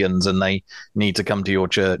Christians and they need to come to your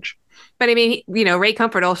church. But I mean, you know, Ray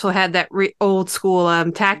Comfort also had that old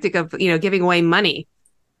school tactic of, you know, giving away money.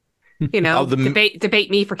 You know, debate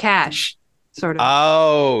me for cash, sort of.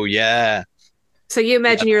 Oh, yeah. So you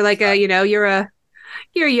imagine you're like you're a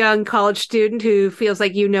young college student who feels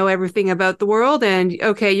like you know everything about the world, and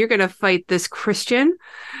okay, you're going to fight this Christian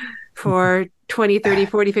for $20, $30,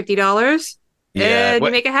 $40, $50. Yeah, and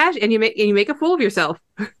you make a hash, and you make a fool of yourself.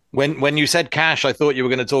 When you said cash, I thought you were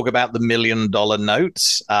going to talk about the $1 million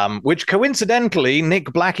notes, which coincidentally Nick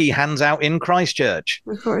Blackie hands out in Christchurch.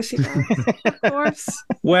 Of course he does. Of course.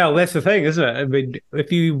 Well, that's the thing, isn't it? I mean,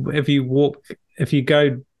 if you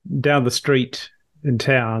go down the street in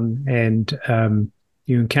town and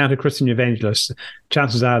you encounter Christian evangelists,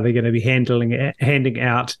 chances are they're going to be handing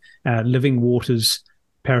out Living Waters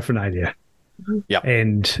paraphernalia. Yeah,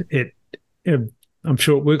 and I'm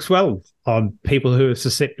sure it works well on people who are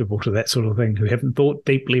susceptible to that sort of thing, who haven't thought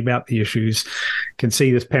deeply about the issues, can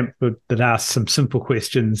see this pamphlet that asks some simple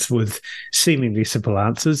questions with seemingly simple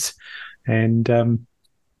answers. And,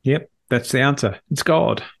 yep, that's the answer. It's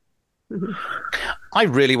God. I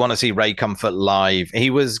really want to see Ray Comfort live. He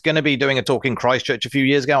was going to be doing a talk in Christchurch a few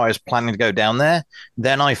years ago. I was planning to go down there.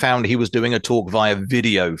 Then I found he was doing a talk via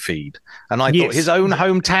video feed. And I thought his own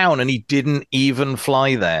hometown, and he didn't even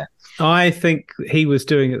fly there. I think he was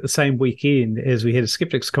doing it the same weekend as we had a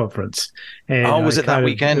Skeptics conference. And was it that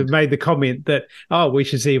weekend? Made the comment that, we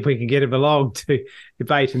should see if we can get him along to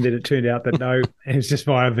debate. And then it turned out that no, it was just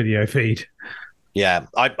via video feed. Yeah,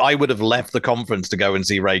 I would have left the conference to go and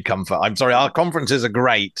see Ray Comfort. I'm sorry, our conferences are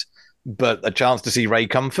great, but a chance to see Ray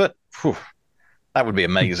Comfort, that would be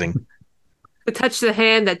amazing. To touch the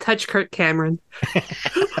hand that touched Kirk Cameron.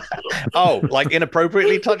 Oh, like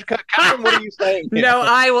inappropriately touch Kirk Cameron? What are you saying here? No,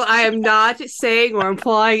 I am not saying or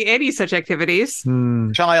implying any such activities.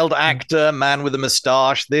 Child actor, man with a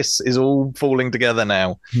moustache. This is all falling together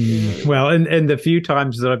now. Well, in the few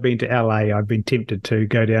times that I've been to LA, I've been tempted to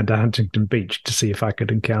go down to Huntington Beach to see if I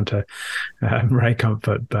could encounter Ray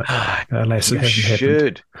Comfort, but alas, it hasn't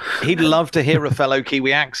happened. He'd love to hear a fellow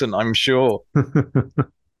Kiwi accent, I'm sure.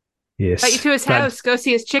 Yes. Invite you to his house, go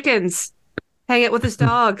see his chickens, hang out with his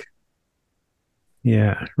dog.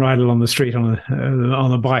 Yeah, ride along the street on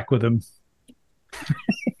a bike with him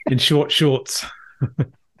in short shorts.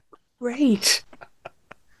 Great.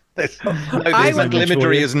 This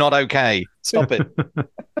imagery is not okay. Stop it.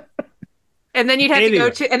 And then you'd have to go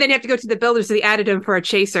to, and then you have to go to the builders of the Additum for a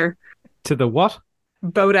chaser. To the what?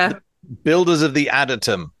 Boda. Builders of the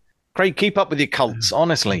Additum. Craig, keep up with your cults,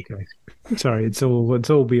 honestly. Okay. Sorry, it's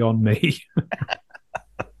all beyond me.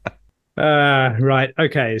 Right.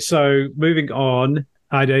 Okay. So moving on.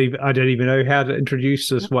 I don't even know how to introduce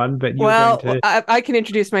this one, but you're Well, going to. I can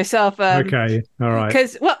introduce myself. Okay, all right.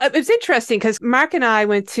 Because, well, it was interesting because Mark and I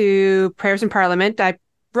went to Prayers in Parliament. I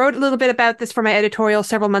wrote a little bit about this for my editorial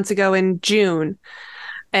several months ago in June.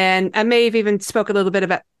 And I may have even spoke a little bit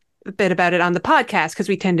about it on the podcast because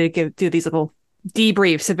we tend to do these little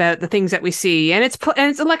debriefs about the things that we see. And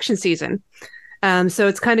it's election season. So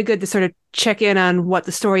it's kind of good to sort of check in on what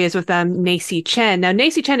the story is with Naisi Chen. Now,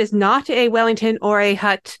 Naisi Chen is not a Wellington or a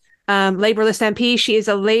Hutt Labour list MP. She is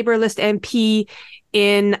a Labour list MP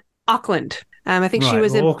in Auckland. I think she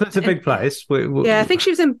was in Auckland's a big place. I think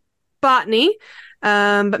she was in Botany,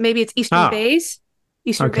 but maybe it's Eastern Bays.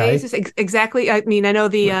 Eastern Bays is exactly. I mean, I know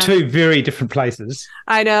the two very different places.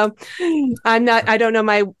 I know. I don't know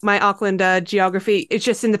my Auckland geography. It's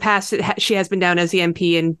just in the past she has been down as the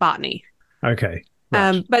MP in Botany. Okay.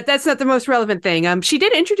 Right. But that's not the most relevant thing. She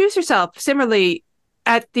did introduce herself similarly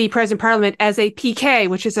at the Prayers in Parliament as a PK,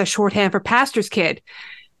 which is a shorthand for pastor's kid.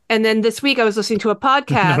 And then this week I was listening to a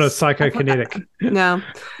podcast. Not a psychokinetic. No,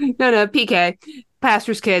 PK,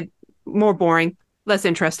 pastor's kid, more boring, less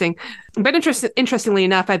interesting. But interestingly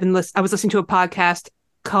enough, I was listening to a podcast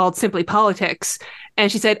called Simply Politics.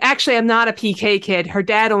 And she said, actually, I'm not a PK kid. Her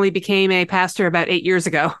dad only became a pastor about 8 years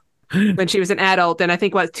ago. When she was an adult, and I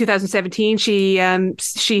think 2017 she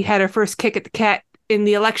had her first kick at the cat in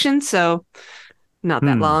the election, so not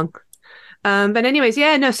that long. But anyways,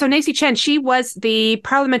 so Naisi Chen, she was the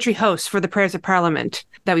parliamentary host for the Prayers of Parliament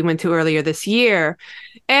that we went to earlier this year,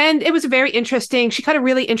 and it was a very interesting. She got a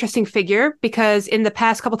really interesting figure because in the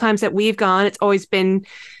past couple times that we've gone, it's always been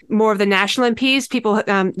more of the national MPs, people, the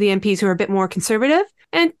MPs who are a bit more conservative,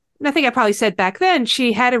 and I think I probably said back then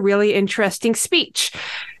she had a really interesting speech.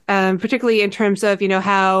 Particularly in terms of,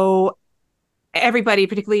 how everybody,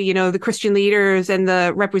 particularly, the Christian leaders and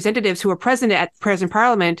the representatives who were present at Prayers in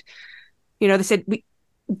Parliament, they said,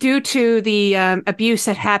 due to the abuse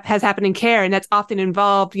that has happened in care, and that's often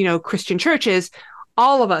involved, Christian churches,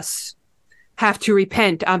 all of us have to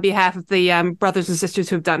repent on behalf of the brothers and sisters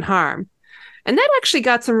who have done harm. And that actually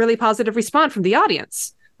got some really positive response from the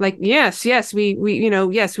audience. Like, yes, we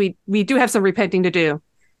do have some repenting to do,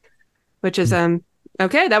 which is,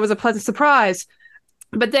 okay, that was a pleasant surprise.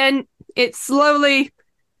 But then it slowly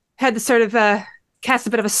had to sort of cast a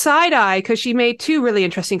bit of a side eye because she made two really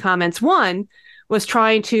interesting comments. One was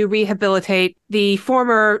trying to rehabilitate the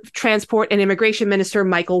former Transport and Immigration Minister,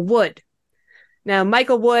 Michael Wood. Now,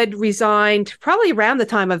 Michael Wood resigned probably around the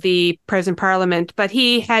time of the Prayers in Parliament, but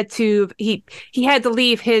he had to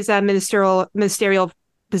leave his ministerial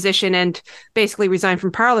position and basically resign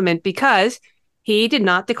from Parliament because he did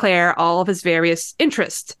not declare all of his various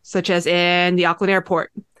interests, such as in the Auckland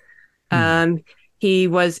airport. He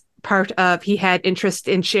had interest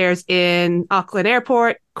in shares in Auckland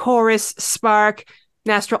Airport, Chorus, Spark,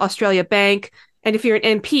 National Australia Bank. And if you're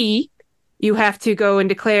an MP, you have to go and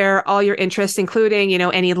declare all your interests, including,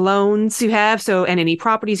 any loans you have, and any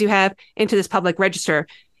properties you have into this public register.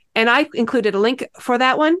 And I included a link for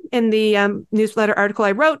that one in the newsletter article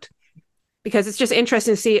I wrote, because it's just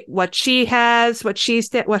interesting to see what she has,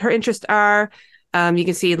 what her interests are. You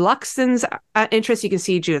can see Luxon's interests. You can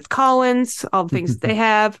see Judith Collins, all the things they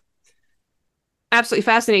have. Absolutely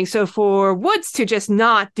fascinating. So for Woods to just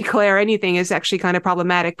not declare anything is actually kind of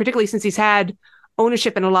problematic, particularly since he's had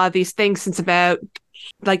ownership in a lot of these things since about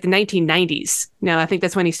like the 1990s. Now, I think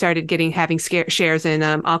that's when he started having shares in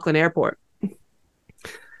Auckland Airport.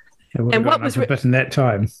 And what was better in that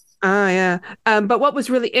time? Oh, yeah. But what was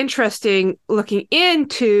really interesting looking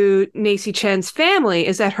into Naisi Chen's family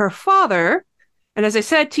is that her father, and as I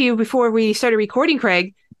said to you before we started recording,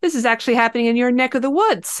 Craig, this is actually happening in your neck of the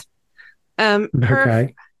woods.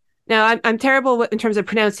 Okay. Now, I'm terrible in terms of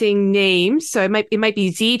pronouncing names, so it might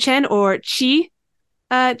be Z Chen or Chi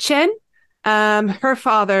Chen. Her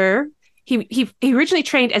father, he originally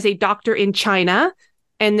trained as a doctor in China.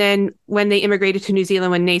 And then when they immigrated to New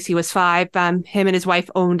Zealand when Naisi was 5, him and his wife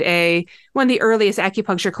owned one of the earliest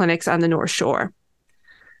acupuncture clinics on the North Shore.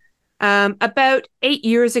 About 8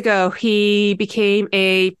 years ago, he became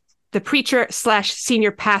the preacher /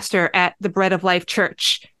 senior pastor at the Bread of Life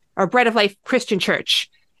Church, or Bread of Life Christian Church.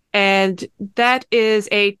 And that is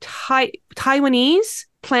a Taiwanese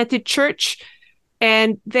planted church.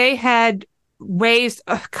 And they had raised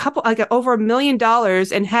over $1 million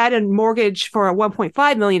and had a mortgage for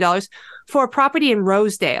 $1.5 million for a property in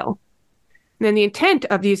Rosedale. And then the intent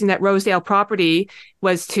of using that Rosedale property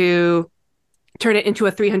was to turn it into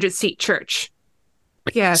a 300-seat church.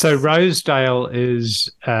 Yes. So Rosedale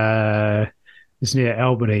is near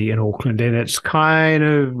Albany in Auckland, and it's kind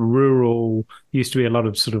of rural. Used to be a lot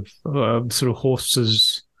of sort of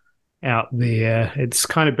horses out there. It's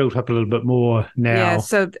kind of built up a little bit more now. Yeah.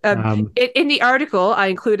 So in the article, I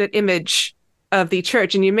include an image of the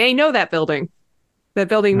church, and you may know that building. That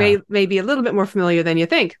building may be a little bit more familiar than you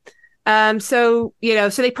think. So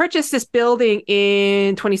they purchased this building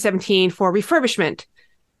in 2017 for refurbishment.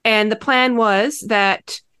 And the plan was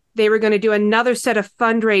that they were going to do another set of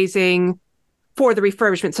fundraising for the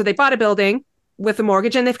refurbishment. So they bought a building with a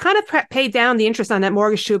mortgage, and they've kind of paid down the interest on that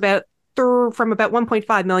mortgage to from about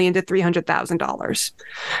 $1.5 million to $300,000.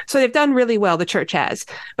 So they've done really well, the church has.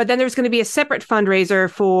 But then there's going to be a separate fundraiser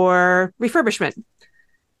for refurbishment.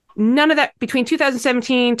 None of that between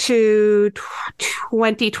 2017 to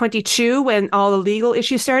 2022, when all the legal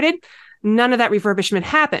issues started, none of that refurbishment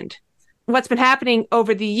happened. What's been happening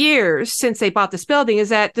over the years since they bought this building is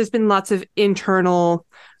that there's been lots of internal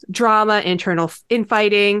drama, internal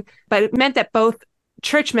infighting, but it meant that both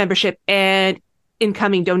church membership and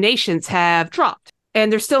incoming donations have dropped.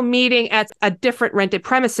 And they're still meeting at a different rented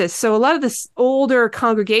premises. So a lot of this older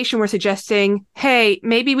congregation were suggesting, hey,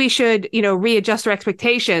 maybe we should, readjust our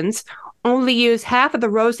expectations, only use half of the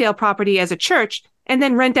Rosedale property as a church, and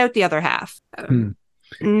then rent out the other half.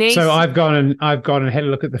 So I've gone and had a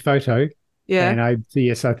look at the photo. Yeah. And I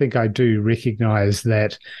think I do recognize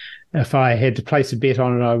that. If I had to place a bet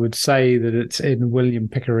on it, I would say that it's in William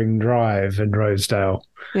Pickering Drive in Rosedale.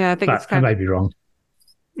 Yeah, I think I may be wrong.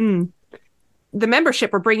 The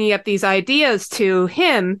membership were bringing up these ideas to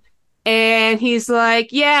him, and he's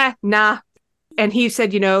like, yeah, nah. And he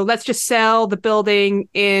said, let's just sell the building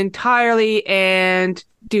entirely and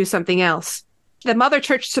do something else. The mother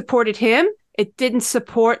church supported him. It didn't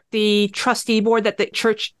support the trustee board that the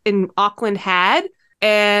church in Auckland had.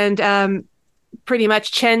 And pretty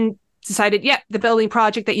much Chen decided, the building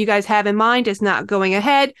project that you guys have in mind is not going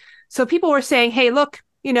ahead. So people were saying, hey, look,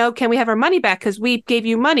 can we have our money back? Because we gave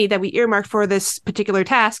you money that we earmarked for this particular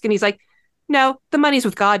task. And he's like, no, the money's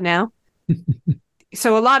with God now.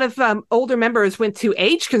 So a lot of older members went to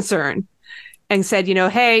Age Concern and said,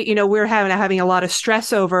 hey, we're having a lot of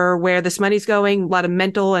stress over where this money's going. A lot of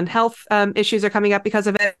mental and health issues are coming up because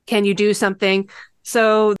of it. Can you do something?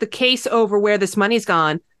 So the case over where this money's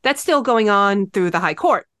gone, that's still going on through the High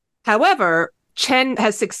Court. However, Chen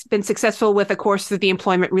has been successful with, of course, through the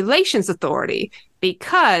Employment Relations Authority,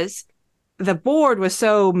 because the board was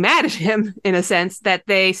so mad at him, in a sense, that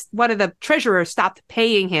one of the treasurers stopped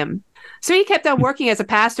paying him. So he kept on working as a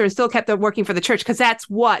pastor and still kept on working for the church, because that's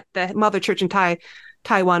what the mother church in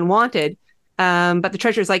Taiwan wanted. But the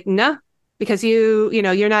treasurer's like, no, because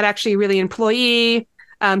you're not actually really an employee.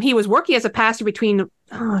 He was working as a pastor between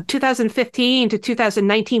 2015 to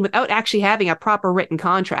 2019 without actually having a proper written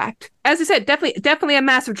contract. As I said, definitely a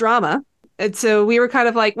massive drama. And so we were kind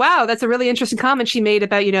of like, wow, that's a really interesting comment she made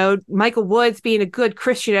about, Michael Woods being a good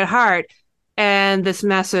Christian at heart, and this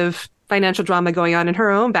massive financial drama going on in her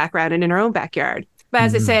own background and in her own backyard. But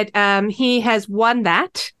as I said, he has won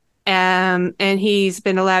that. And he's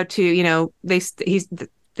been allowed to,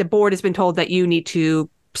 the board has been told that you need to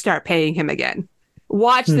start paying him again.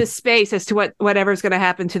 Watch this space as to whatever's going to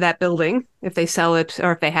happen to that building, if they sell it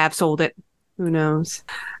or if they have sold it. Who knows?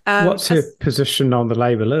 What's her position on the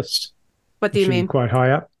Labour list? What do you mean? Quite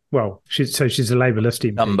high up. Well, she's a Labour list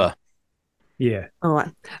MP. Number. Yeah. Oh,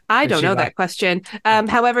 I don't know that question.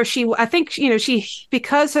 However, I think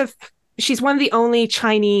she's one of the only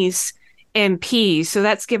Chinese MPs, so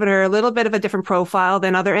that's given her a little bit of a different profile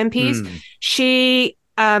than other MPs. She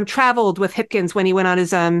traveled with Hipkins when he went on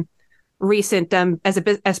his recent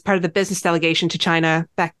as part of the business delegation to China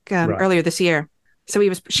back earlier this year.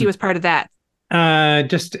 So she was part of that.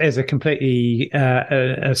 Just as a completely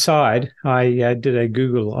aside, I did a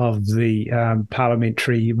Google of the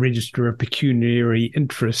Parliamentary Register of Pecuniary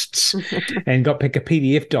Interests and got back a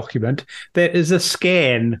PDF document that is a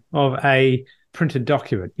scan of a printed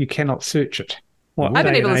document. You cannot search it. I've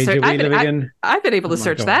been able to search. I've been able to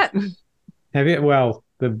search that. Have you? Well,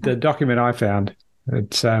 the document I found,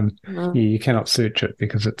 it's you cannot search it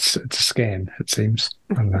because it's a scan. It seems.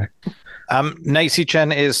 I don't know. Naisi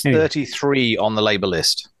Chen is 33 on the Labour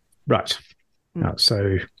list. Right.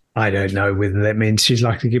 So I don't know whether that means she's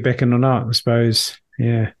likely to get back in or not. I suppose.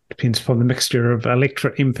 Yeah, depends upon the mixture of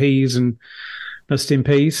electorate MPs and list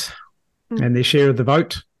MPs and their share of the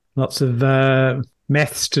vote. Lots of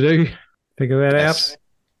maths to do. Figure that out.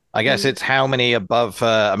 I guess it's how many above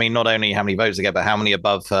her. I mean, not only how many votes they get, but how many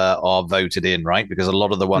above her are voted in, right? Because a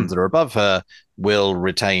lot of the ones that are above her will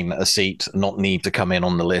retain a seat, not need to come in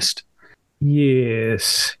on the list.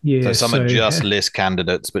 Yes. So some are just list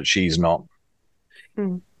candidates, but she's not.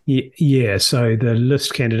 Yeah. So the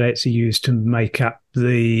list candidates are used to make up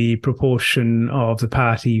the proportion of the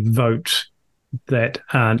party vote that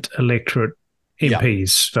aren't electorate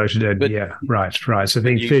MPs voted in. But right. So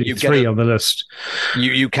then 33 on the list.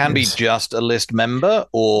 You can be just a list member,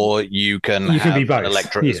 or you can have be both. An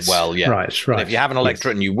electorate as well. Yeah, right. And if you have an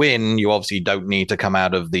electorate and you win, you obviously don't need to come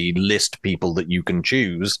out of the list people that you can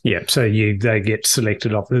choose. Yeah, so they get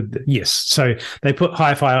selected off yes. So they put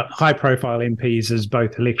high profile MPs as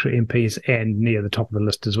both electorate MPs and near the top of the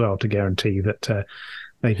list as well to guarantee that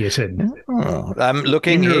they get in.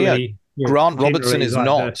 Looking here, Grant Robertson is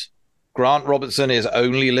not. Grant Robertson is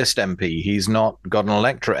only list MP. He's not got an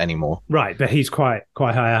electorate anymore. Right, but he's quite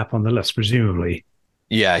high up on the list, presumably.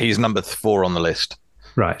 Yeah, he's number 4 on the list.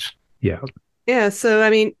 Right. Yeah. Yeah. So I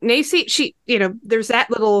mean, Naisi, she, there's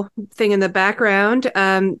that little thing in the background.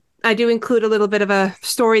 I do include a little bit of a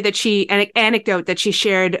story that an anecdote that she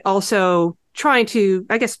shared, also trying to,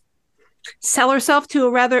 I guess, sell herself to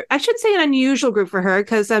a rather, I shouldn't say an unusual group for her,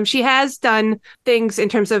 because she has done things in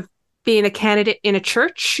terms of being a candidate in a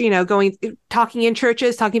church, talking in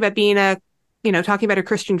churches, talking about talking about her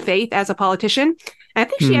Christian faith as a politician. And I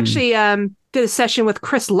think she actually did a session with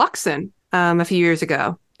Chris Luxon a few years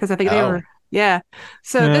ago, because I think they were,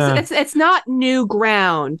 So it's not new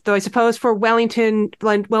ground, though I suppose for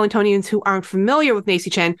Wellingtonians who aren't familiar with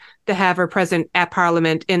Naisi Chen, to have her present at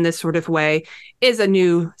Parliament in this sort of way is a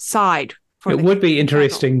new side. It would be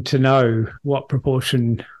interesting to know what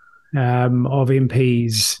proportion of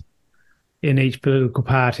MPs in each political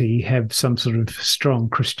party have some sort of strong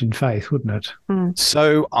Christian faith, wouldn't it?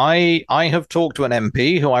 So I have talked to an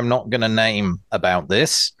MP who I'm not going to name about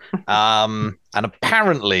this. And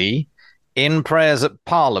apparently in prayers at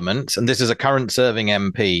Parliament, and this is a current serving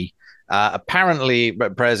MP, apparently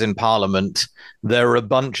prayers in Parliament, there are a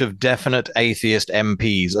bunch of definite atheist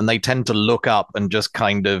MPs, and they tend to look up and just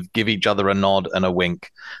kind of give each other a nod and a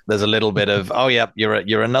wink. There's a little bit of, oh yeah,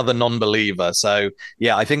 you're another non-believer. So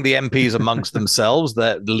yeah, I think the MPs amongst themselves,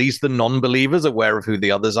 that at least the non-believers are aware of who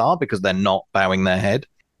the others are, because they're not bowing their head.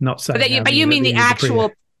 Not saying. But you mean the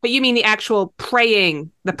actual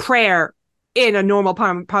praying, the prayer in a normal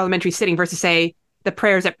parliamentary sitting versus, say, the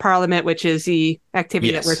prayers at Parliament, which is the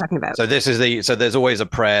activity that we're talking about. So there's always a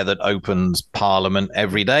prayer that opens Parliament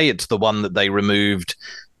every day. It's the one that they removed.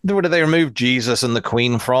 Where did they remove Jesus and the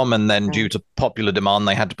Queen from? And then due to popular demand,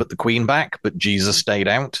 they had to put the Queen back, but Jesus stayed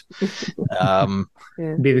out. Be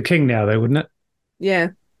the King now, though, wouldn't it? Yeah.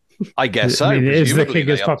 I guess so. I mean, is the King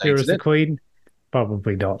as popular as the Queen?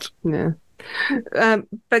 Probably not. Yeah.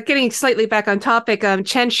 But getting slightly back on topic,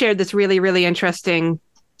 Chen shared this really, really interesting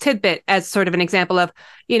tidbit as sort of an example of,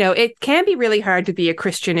 it can be really hard to be a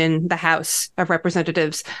Christian in the House of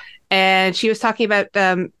Representatives. And she was talking about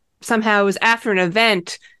somehow it was after an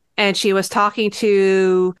event, and she was talking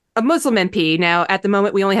to a Muslim MP. Now, at the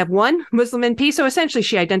moment, we only have one Muslim MP. So essentially,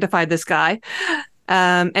 she identified this guy.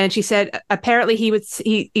 And she said, apparently he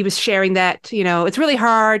was sharing that, it's really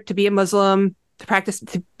hard to be a Muslim, to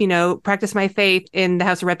practice my faith in the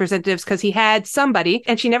House of Representatives, because he had somebody,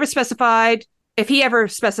 and she never specified if he ever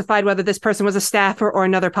specified whether this person was a staffer or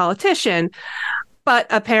another politician. But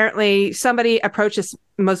apparently somebody approached this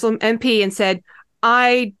Muslim MP and said,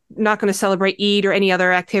 I'm not going to celebrate Eid or any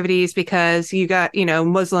other activities because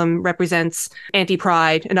Muslim represents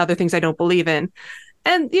anti-pride and other things I don't believe in.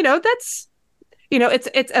 And, that's,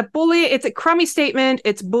 it's a bully. It's a crummy statement.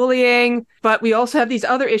 It's bullying. But we also have these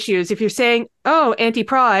other issues. If you're saying, oh,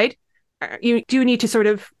 anti-pride, you do need to sort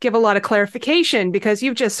of give a lot of clarification, because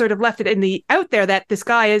you've just sort of left it out there that this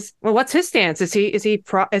guy is, well, what's his stance? Is he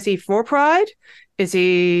for pride? Is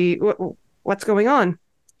he, what's going on?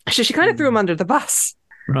 So she kind of threw him under the bus.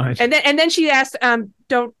 Right. And then she asked,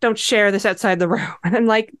 don't share this outside the room. And I'm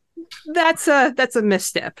like, that's a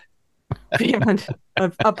misstep beyond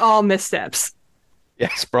of all missteps.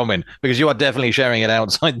 Yes, Bronwyn, because you are definitely sharing it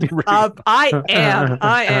outside the room. I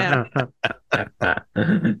am.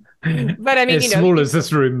 But I mean, as small as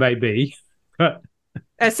this room may be,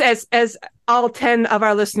 as all 10 of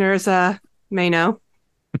our listeners may know.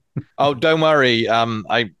 Oh, don't worry.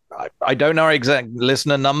 I don't know our exact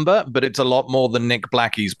listener number, but it's a lot more than Nick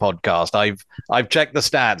Blackie's podcast. I've checked the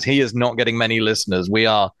stats. He is not getting many listeners. We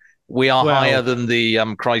are higher than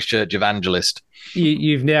the Christchurch Evangelist.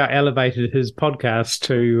 You've now elevated his podcast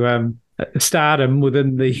to stardom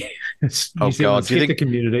within the New Zealand skeptic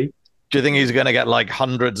community. Do you think he's going to get like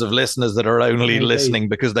hundreds of listeners that are only listening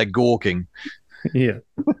because they're gawking? Yeah.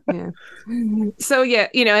 So,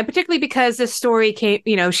 and particularly because this story came,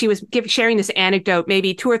 she was sharing this anecdote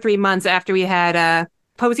maybe 2 or 3 months after we had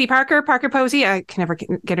Posey Parker Posey. I can never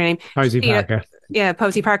get her name. Posey Parker. Yeah,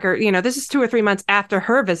 Posey Parker. This is 2 or 3 months after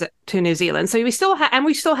her visit to New Zealand. So we still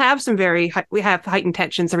have some we have heightened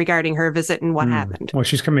tensions regarding her visit and what happened. Well,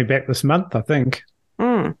 she's coming back this month, I think.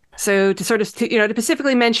 So to sort of, to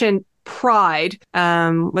specifically mention Pride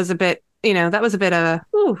was a bit, that was a bit of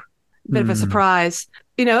a surprise.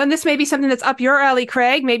 And this may be something that's up your alley,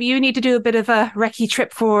 Craig. Maybe you need to do a bit of a recce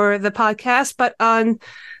trip for the podcast. But on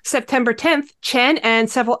September 10th, Chen and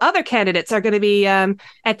several other candidates are going to be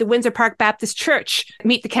at the Windsor Park Baptist Church.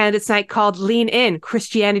 Meet the Candidates Night called Lean In,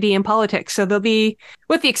 Christianity and Politics. So they'll be,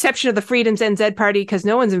 with the exception of the Freedoms NZ party, because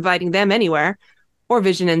no one's inviting them anywhere, or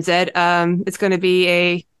Vision NZ, it's going to be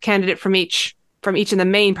a candidate from each of the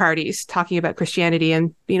main parties talking about Christianity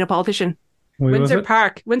and being a politician. Windsor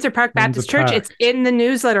Park Baptist Church. It's in the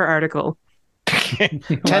newsletter article.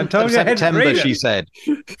 10th of September, she said.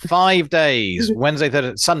 5 days. Wednesday,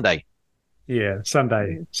 Thursday, Sunday. Yeah,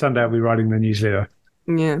 Sunday. Sunday I'll be writing the newsletter.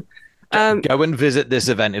 Yeah. Go and visit this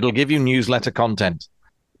event. It'll give you newsletter content.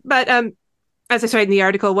 But as I said in the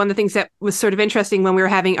article, one of the things that was sort of interesting when we were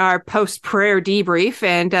having our post-prayer debrief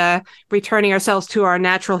and returning ourselves to our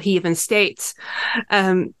natural heathen states,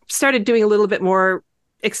 started doing a little bit more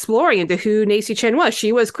exploring into who Naisi Chen was.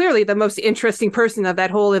 She was clearly the most interesting person of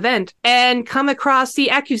that whole event, and come across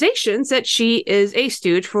the accusations that she is a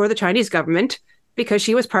stooge for the Chinese government because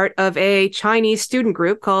she was part of a Chinese student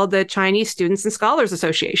group called the Chinese Students and Scholars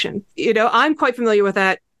Association. I'm quite familiar with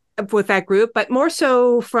that group, but more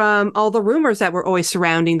so from all the rumors that were always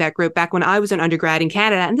surrounding that group back when I was an undergrad in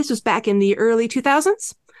Canada. And this was back in the early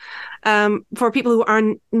 2000s. For people who are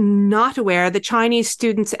not aware, the Chinese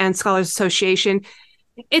Students and Scholars Association,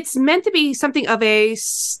 it's meant to be something of a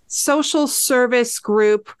social service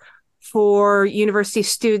group for university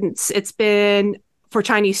students. It's been for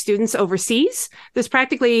Chinese students overseas. There's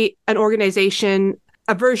practically an organization,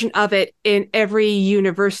 a version of it in every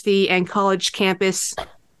university and college campus,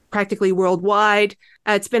 practically worldwide.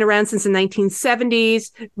 It's been around since the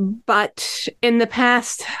 1970s, but in the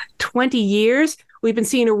past 20 years, we've been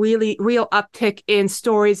seeing a really real uptick in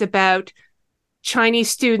stories about Chinese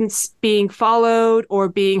students being followed or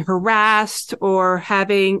being harassed or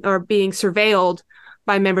being surveilled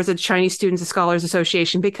by members of the Chinese Students and Scholars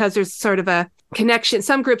Association, because there's sort of a connection.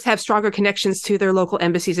 Some groups have stronger connections to their local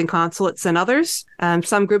embassies and consulates than others.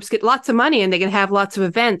 Some groups get lots of money and they can have lots of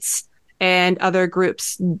events, and other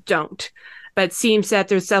groups don't. But it seems that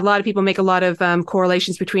there's a lot of people make a lot of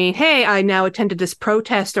correlations between, hey, I now attended this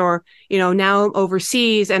protest, or, now I'm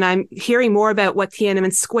overseas and I'm hearing more about what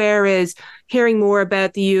Tiananmen Square is, hearing more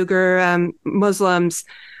about the Uyghur Muslims.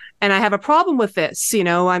 And I have a problem with this.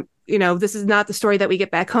 This is not the story that we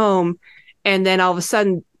get back home. And then all of a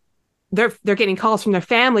sudden they're getting calls from their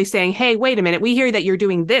family saying, hey, wait a minute, we hear that you're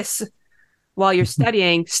doing this while you're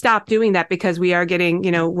studying. Stop doing that, because we're getting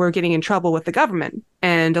in trouble with the government.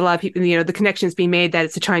 And a lot of people, the connection is being made that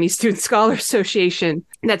it's the Chinese Student Scholar Association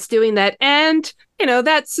that's doing that. And,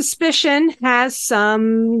 that suspicion has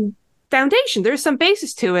some foundation. There's some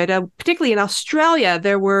basis to it. Particularly in Australia,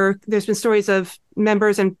 there's been stories of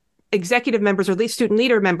members and executive members, or at least student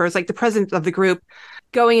leader members, like the president of the group,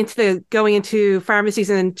 going into pharmacies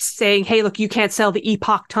and saying, hey, look, you can't sell the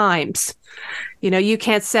Epoch Times. You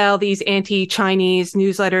can't sell these anti-Chinese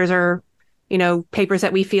newsletters or, papers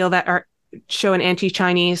that we feel that show an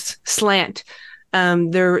anti-Chinese slant.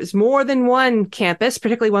 There's more than one campus,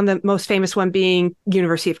 particularly one, the most famous one being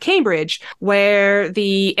University of Cambridge, where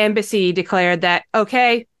the embassy declared that,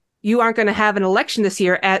 okay, you aren't going to have an election this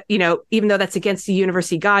year even though that's against the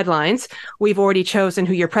university guidelines. We've already chosen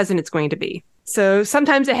who your president's going to be. So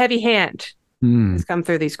sometimes a heavy hand has come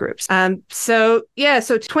through these groups. So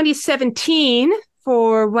 2017,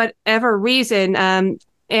 for whatever reason,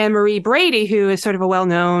 Anne-Marie Brady, who is sort of a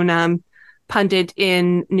well-known pundit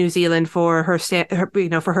in New Zealand for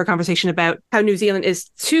for her conversation about how New Zealand is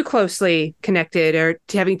too closely connected or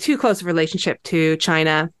having too close a relationship to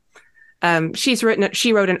China. She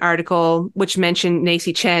wrote an article which mentioned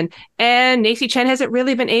Naisi Chen, and Naisi Chen hasn't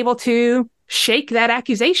really been able to shake that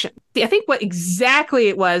accusation. I think what exactly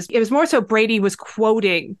it was more so Brady was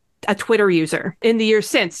quoting a Twitter user in the years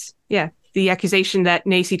since. Yeah, the accusation that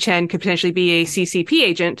Naisi Chen could potentially be a CCP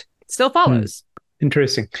agent still follows.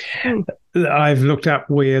 Interesting. I've looked up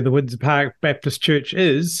where the Windsor Park Baptist Church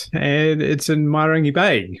is, and it's in Mairangi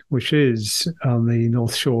Bay, which is on the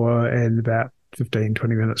North Shore and about 15,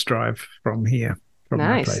 20 minutes drive from here, from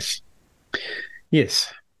my place.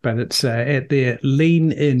 Yes, but it's at their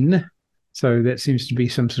Lean In. So that seems to be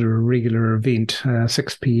some sort of regular event,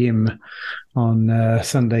 6 p.m. on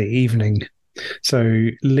Sunday evening. So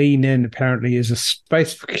lean in apparently is a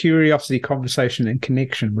space for curiosity, conversation, and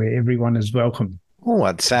connection where everyone is welcome. Oh,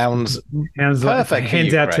 that sounds Sounds like perfect for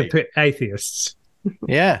hands you, out Craig. to atheists.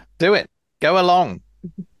 Yeah, do it. Go along.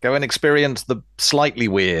 Go and experience the slightly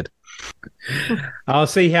weird. I'll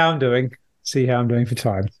see how I'm doing. See how I'm doing for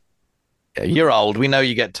time. You're old. We know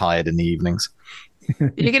you get tired in the evenings.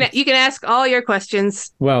 You can ask all your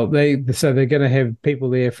questions. Well, they're going to have people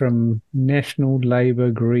there from National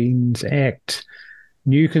Labour, Greens, ACT,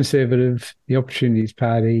 New Conservative, the Opportunities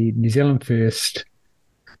Party, New Zealand First,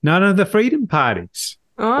 none of the Freedom Parties.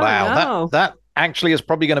 Oh, Wow, no. that actually is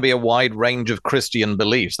probably going to be a wide range of Christian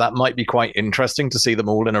beliefs. That might be quite interesting to see them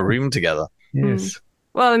all in a room together. Yes.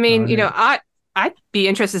 Well, I mean, I'd be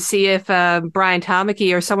interested to see if Brian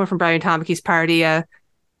Tamaki or someone from Brian Tamaki's party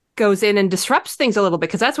goes in and disrupts things a little bit,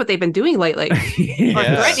 because that's what they've been doing lately, or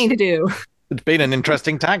threatening to do. It's been an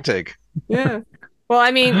interesting tactic. Yeah. Well,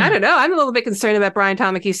 I mean, I don't know. I'm a little bit concerned about Brian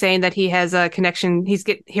Tamaki saying that he has a connection. He's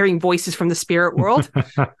hearing voices from the spirit world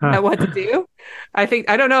about what to do. I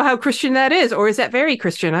don't know how Christian that is, or is that very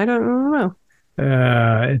Christian? I don't know.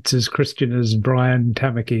 It's as Christian as Brian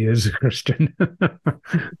Tamaki is a Christian,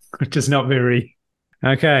 which is not very.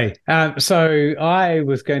 Okay, so I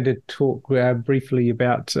was going to talk briefly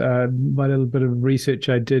about my little bit of research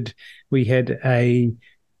I did. We had a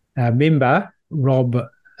member, Rob,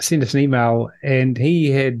 sent us an email, and he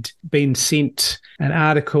had been sent an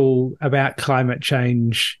article about climate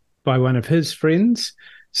change by one of his friends.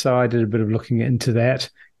 So I did a bit of looking into that.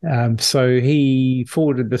 So he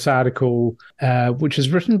forwarded this article, which is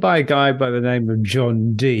written by a guy by the name of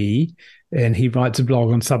John Dee, and he writes a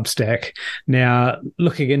blog on Substack. Now,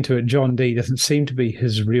 looking into it, John Dee doesn't seem to be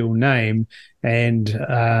his real name. And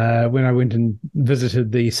when I went and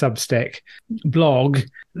visited the Substack blog,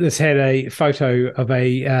 this had a photo of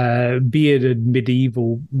a bearded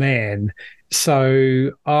medieval man.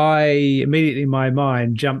 So immediately my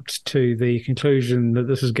mind jumped to the conclusion that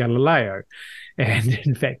this is Galileo. And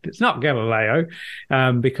in fact, it's not Galileo,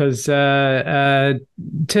 because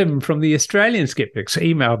Tim from the Australian Skeptics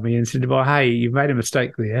emailed me and said, well, hey, you've made a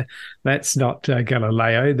mistake there. That's not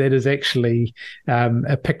Galileo. That is actually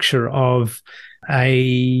a picture of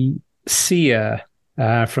a seer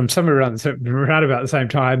from somewhere around about the same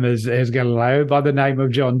time as Galileo by the name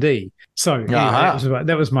of John Dee. So anyway,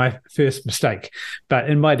 that was my first mistake. But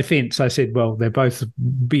in my defense, I said, well, they're both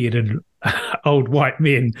bearded old white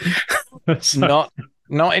men. So,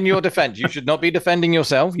 not in your defense. You should not be defending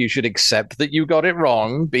yourself. You should accept that you got it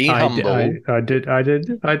wrong. Be humble. I did.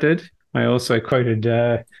 I also quoted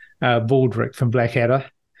Baldrick from Blackadder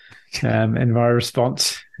in my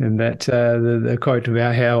response, and that the quote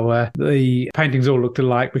about how the paintings all looked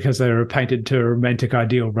alike because they were painted to a romantic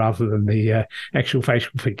ideal rather than the actual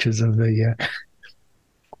facial features of the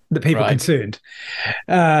people concerned.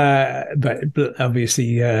 But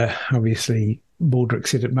obviously Baldrick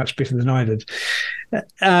said it much better than I did.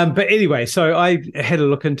 But anyway, so I had a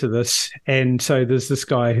look into this, and so there's this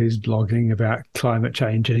guy who's blogging about climate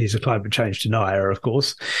change, and he's a climate change denier, of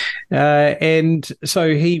course. And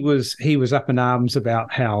so he was up in arms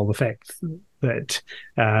about how the fact that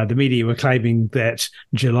the media were claiming that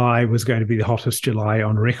July was going to be the hottest July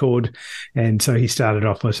on record. And so he started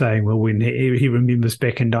off by saying, well, when he remembers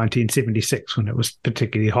back in 1976 when it was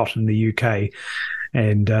particularly hot in the UK.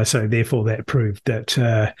 And so therefore that proved that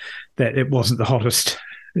it wasn't the hottest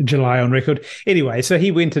July on record. Anyway, so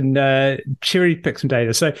he went and cherry-picked some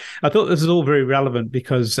data. So I thought this is all very relevant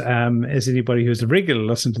because as anybody who's a regular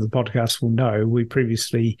listener to the podcast will know, we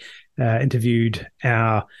previously interviewed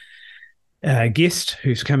our guest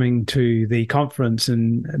who's coming to the conference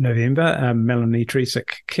in November, Melanie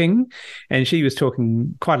Tresick King, and she was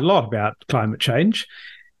talking quite a lot about climate change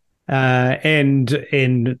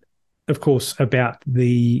and of course about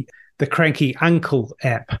the Cranky Uncle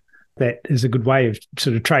app. That is a good way of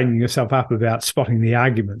sort of training yourself up about spotting the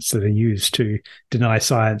arguments that are used to deny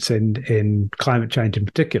science and climate change in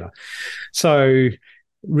particular. So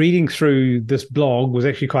reading through this blog was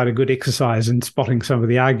actually quite a good exercise in spotting some of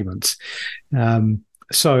the arguments.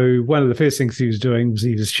 So one of the first things he was doing was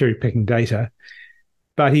he was cherry-picking data,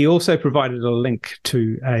 but he also provided a link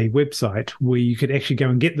to a website where you could actually go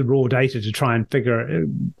and get the raw data to try and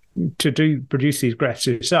produce these graphs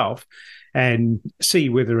yourself and see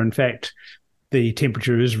whether, in fact, the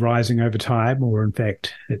temperature is rising over time or, in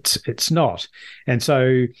fact, it's not. And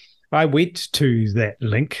so I went to that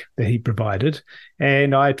link that he provided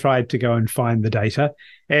and I tried to go and find the data.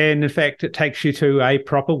 And, in fact, it takes you to a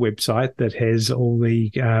proper website that has all the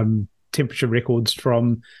temperature records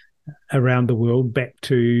from around the world back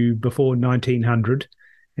to before 1900.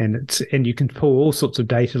 and you can pull all sorts of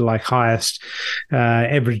data like highest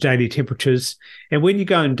average daily temperatures. And when you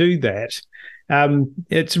go and do that,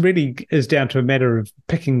 it's really is down to a matter of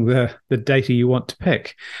picking the data you want to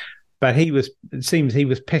pick. But it seems he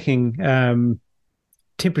was picking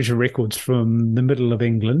temperature records from the middle of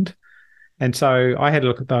England. And so I had a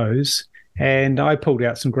look at those, and I pulled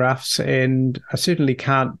out some graphs, and I certainly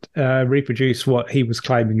can't reproduce what he was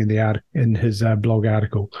claiming in his blog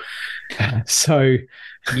article. So,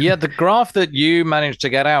 yeah, the graph that you managed to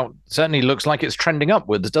get out certainly looks like it's trending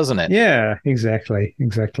upwards, doesn't it? Yeah, exactly.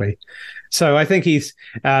 So I think he's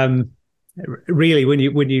really, when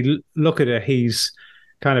you look at it, he's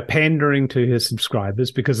kind of pandering to his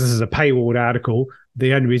subscribers, because this is a paywalled article.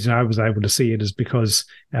 The only reason I was able to see it is because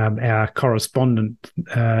our correspondent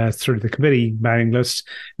through the committee mailing list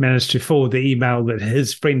managed to forward the email that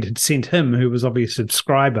his friend had sent him, who was obviously a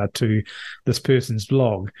subscriber to this person's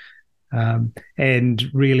blog. And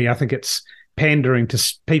really, I think it's pandering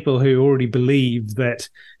to people who already believe that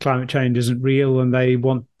climate change isn't real, and they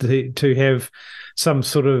want to have some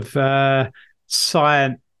sort of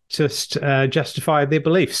science just justify their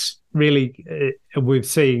beliefs. Really, we've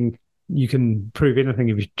seen you can prove anything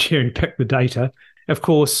if you cherry pick the data. Of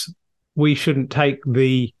course, we shouldn't take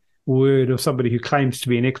the word of somebody who claims to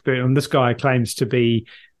be an expert, and this guy claims to be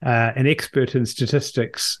an expert in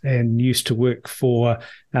statistics and used to work for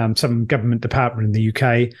some government department in the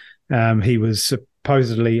UK. He was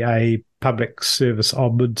supposedly a public service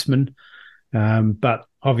ombudsman, but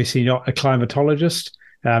obviously not a climatologist.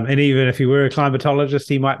 And even if he were a climatologist,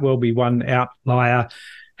 he might well be one outlier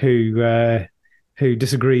who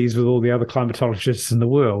disagrees with all the other climatologists in the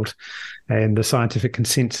world and the scientific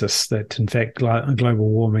consensus that, in fact, global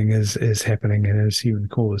warming is happening and is human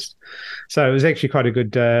caused. So it was actually quite a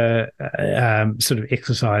good sort of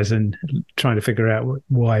exercise in trying to figure out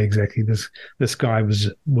why exactly this guy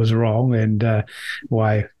was wrong, and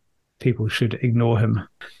why people should ignore him.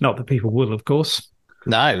 Not that people will, of course.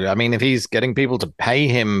 No, I mean, if he's getting people to pay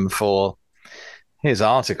him for his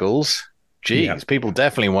articles, geez, people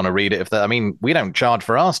definitely want to read it. I mean, we don't charge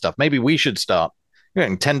for our stuff. Maybe we should start. You're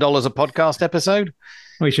getting $10 a podcast episode?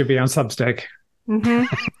 We should be on Substack. Mm-hmm.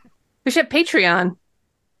 We should have Patreon.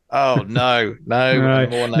 Oh, no,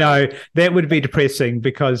 that would be depressing,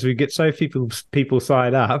 because we get so few people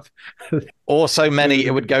sign up. Or so many,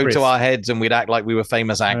 it would go to our heads and we'd act like we were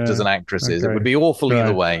famous actors and actresses. Okay. It would be awful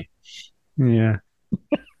either way. Yeah.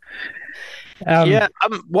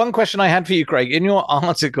 One question I had for you, Craig, in your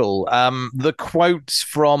article, the quotes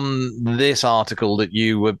from this article that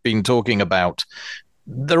you have been talking about,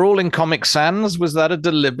 they're all in Comic Sans. Was that a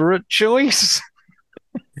deliberate choice?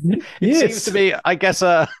 Yes. It seems to be, I guess,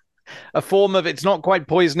 a form of, it's not quite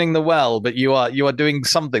poisoning the well, but you are doing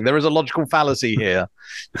something. There is a logical fallacy here.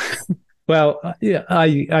 Well, yeah,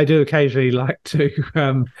 I do occasionally like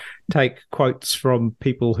to take quotes from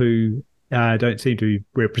people who don't seem to be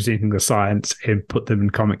representing the science and put them in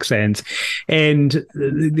Comic Sans. And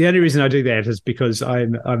the only reason I do that is because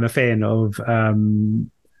I'm a fan of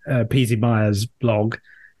P.Z. Meyer's blog,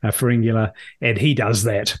 Pharyngula, and he does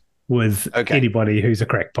that with anybody who's a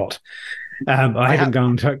crackpot. I haven't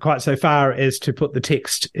gone quite so far as to put the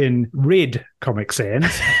text in red Comic Sans,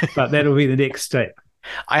 but that'll be the next step.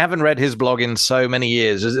 I haven't read his blog in so many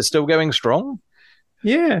years. Is it still going strong?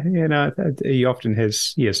 Yeah, he often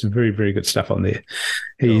has some very, very good stuff on there.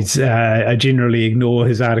 I generally ignore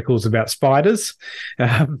his articles about spiders.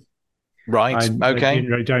 Right. They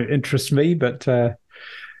generally don't interest me, but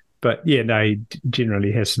he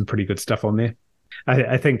generally has some pretty good stuff on there.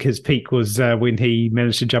 I think his peak was when he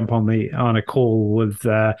managed to jump on a call with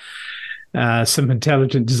some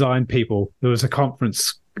intelligent design people. There was a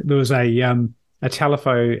conference. There was a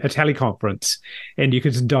teleconference, and you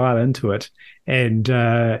could just dial into it, and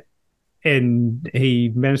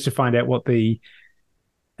he managed to find out what the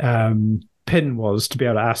pin was to be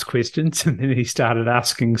able to ask questions, and then he started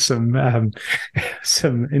asking some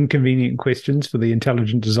inconvenient questions for the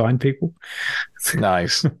intelligent design people.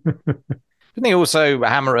 Nice. Didn't he also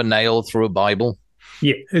hammer a nail through a Bible?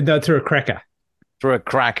 Yeah, no, through a cracker. Through a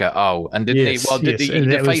cracker. Oh, and didn't he? Well, he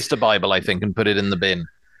defaced a Bible, I think, and put it in the bin.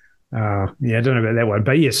 Oh, yeah, I don't know about that one.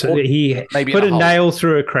 But yes, he put a nail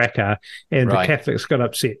through a cracker, and the Catholics got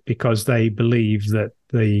upset because they believed that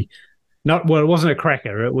it wasn't a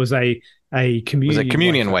cracker, it was a communion. It was a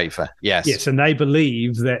communion wafer. Yes. Yes, and they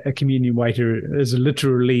believe that a communion wafer is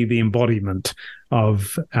literally the embodiment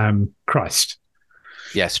of Christ.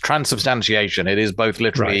 Yes, transubstantiation. It is both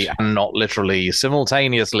literally and not literally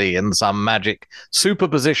simultaneously in some magic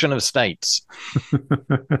superposition of states.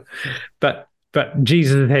 But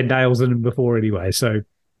Jesus had nails in him before anyway, so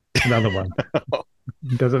another one.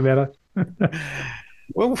 Doesn't matter.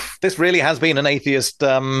 Well, this really has been an atheist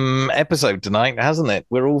episode tonight, hasn't it?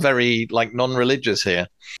 We're all very non-religious here.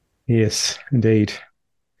 Yes, indeed.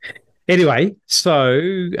 Anyway, so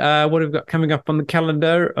what have we got coming up on the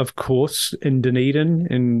calendar? Of course, in Dunedin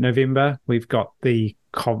in November, we've got the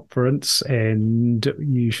conference, and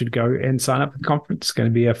you should go and sign up for the conference. It's going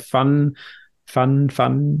to be a fun,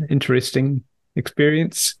 interesting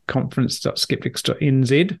experience.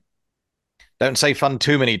 Conference.skeptics.nz. Don't say fun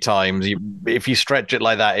too many times. If you stretch it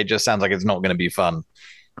like that, it just sounds like it's not going to be fun.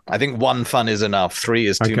 I think one fun is enough. 3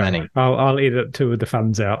 is too many. I'll edit 2 of the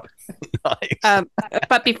funs out. Nice.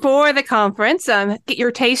 But before the conference, get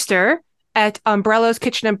your taster at Umbrella's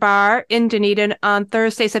Kitchen and Bar in Dunedin on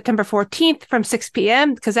Thursday, September 14th from 6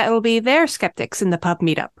 p.m. because that will be their Skeptics in the Pub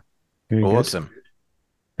meetup. Awesome.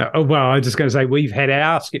 Well, I was just going to say we've had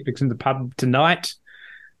our Skeptics in the Pub tonight.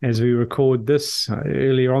 As we record this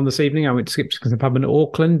earlier on this evening, I went to Skeptics in the Pub in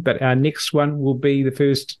Auckland, but our next one will be the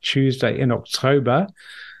first Tuesday in October.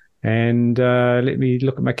 And let me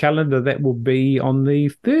look at my calendar. That will be on the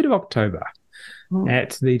 3rd of October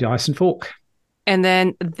at the Dice and Fork. And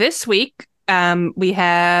then this week, we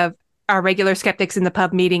have our regular Skeptics in the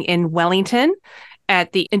Pub meeting in Wellington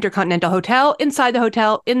at the Intercontinental Hotel, inside the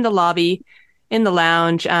hotel, in the lobby, in the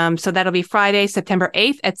lounge. So that'll be Friday, September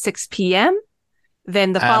 8th at 6 p.m.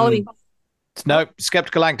 Then the following... No,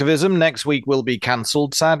 skeptical activism next week will be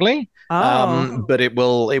cancelled, sadly. But it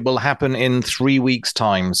will happen in 3 weeks'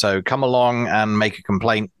 time. So come along and make a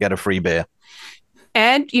complaint, get a free beer.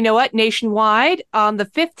 And you know what? Nationwide, on the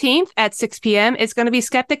 15th at 6 p.m., it's going to be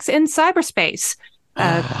Skeptics in Cyberspace.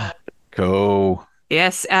 Cool.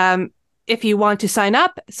 Yes. If you want to sign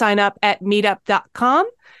up at meetup.com.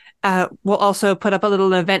 We'll also put up a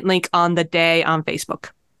little event link on the day on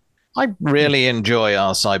Facebook. I really enjoy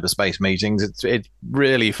our cyberspace meetings. It's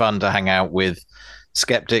really fun to hang out with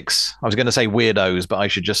skeptics. I was going to say weirdos, but I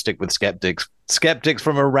should just stick with skeptics. Skeptics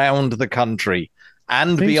from around the country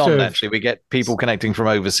and beyond, actually. We get people connecting from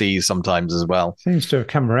overseas sometimes as well. Seems to have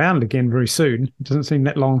come around again very soon. It doesn't seem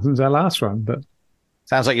that long since our last one, but...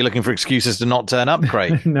 Sounds like you're looking for excuses to not turn up,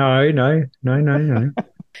 Craig. No.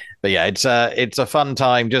 But yeah, it's a fun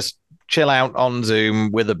time. Just chill out on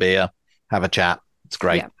Zoom with a beer, have a chat. It's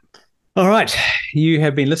great. Yeah. All right. You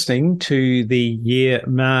have been listening to the Year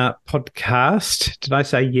Ma podcast. Did I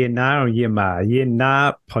say Year Na or Year Ma? Year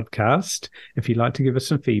Na podcast. If you'd like to give us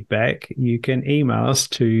some feedback, you can email us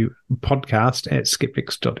to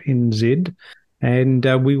podcast@skeptics.nz,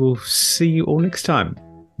 and we will see you all next time.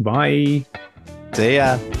 Bye. See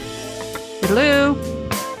ya. Hello.